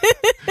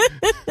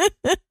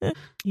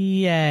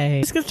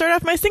 Yay. Just gonna start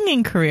off my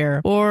singing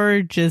career.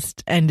 Or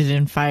just end it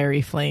in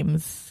fiery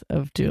flames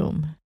of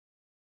doom.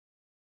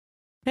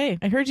 Hey,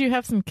 I heard you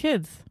have some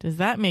kids. Does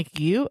that make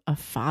you a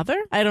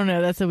father? I don't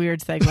know. That's a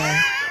weird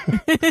segue.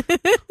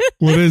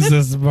 What is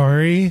this,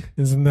 Murray?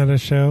 Isn't that a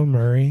show,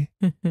 Murray?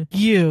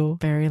 You,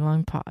 very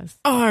long pause,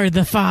 are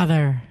the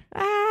father.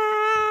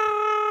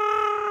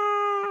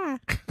 Ah!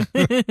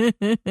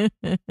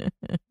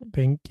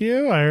 Thank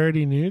you. I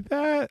already knew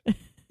that.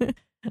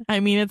 I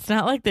mean, it's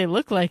not like they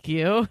look like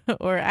you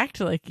or act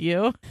like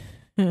you.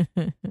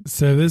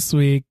 So this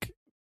week,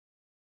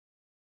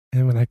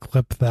 and when I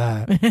clip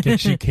that,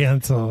 get you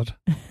canceled.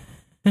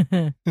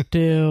 Do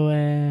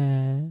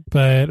it.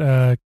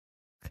 But,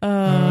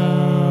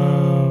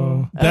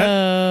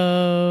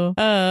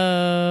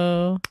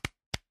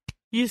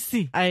 You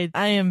see, I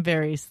am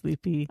very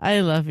sleepy.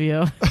 I love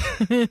you.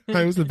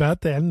 I was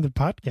about to end the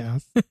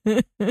podcast.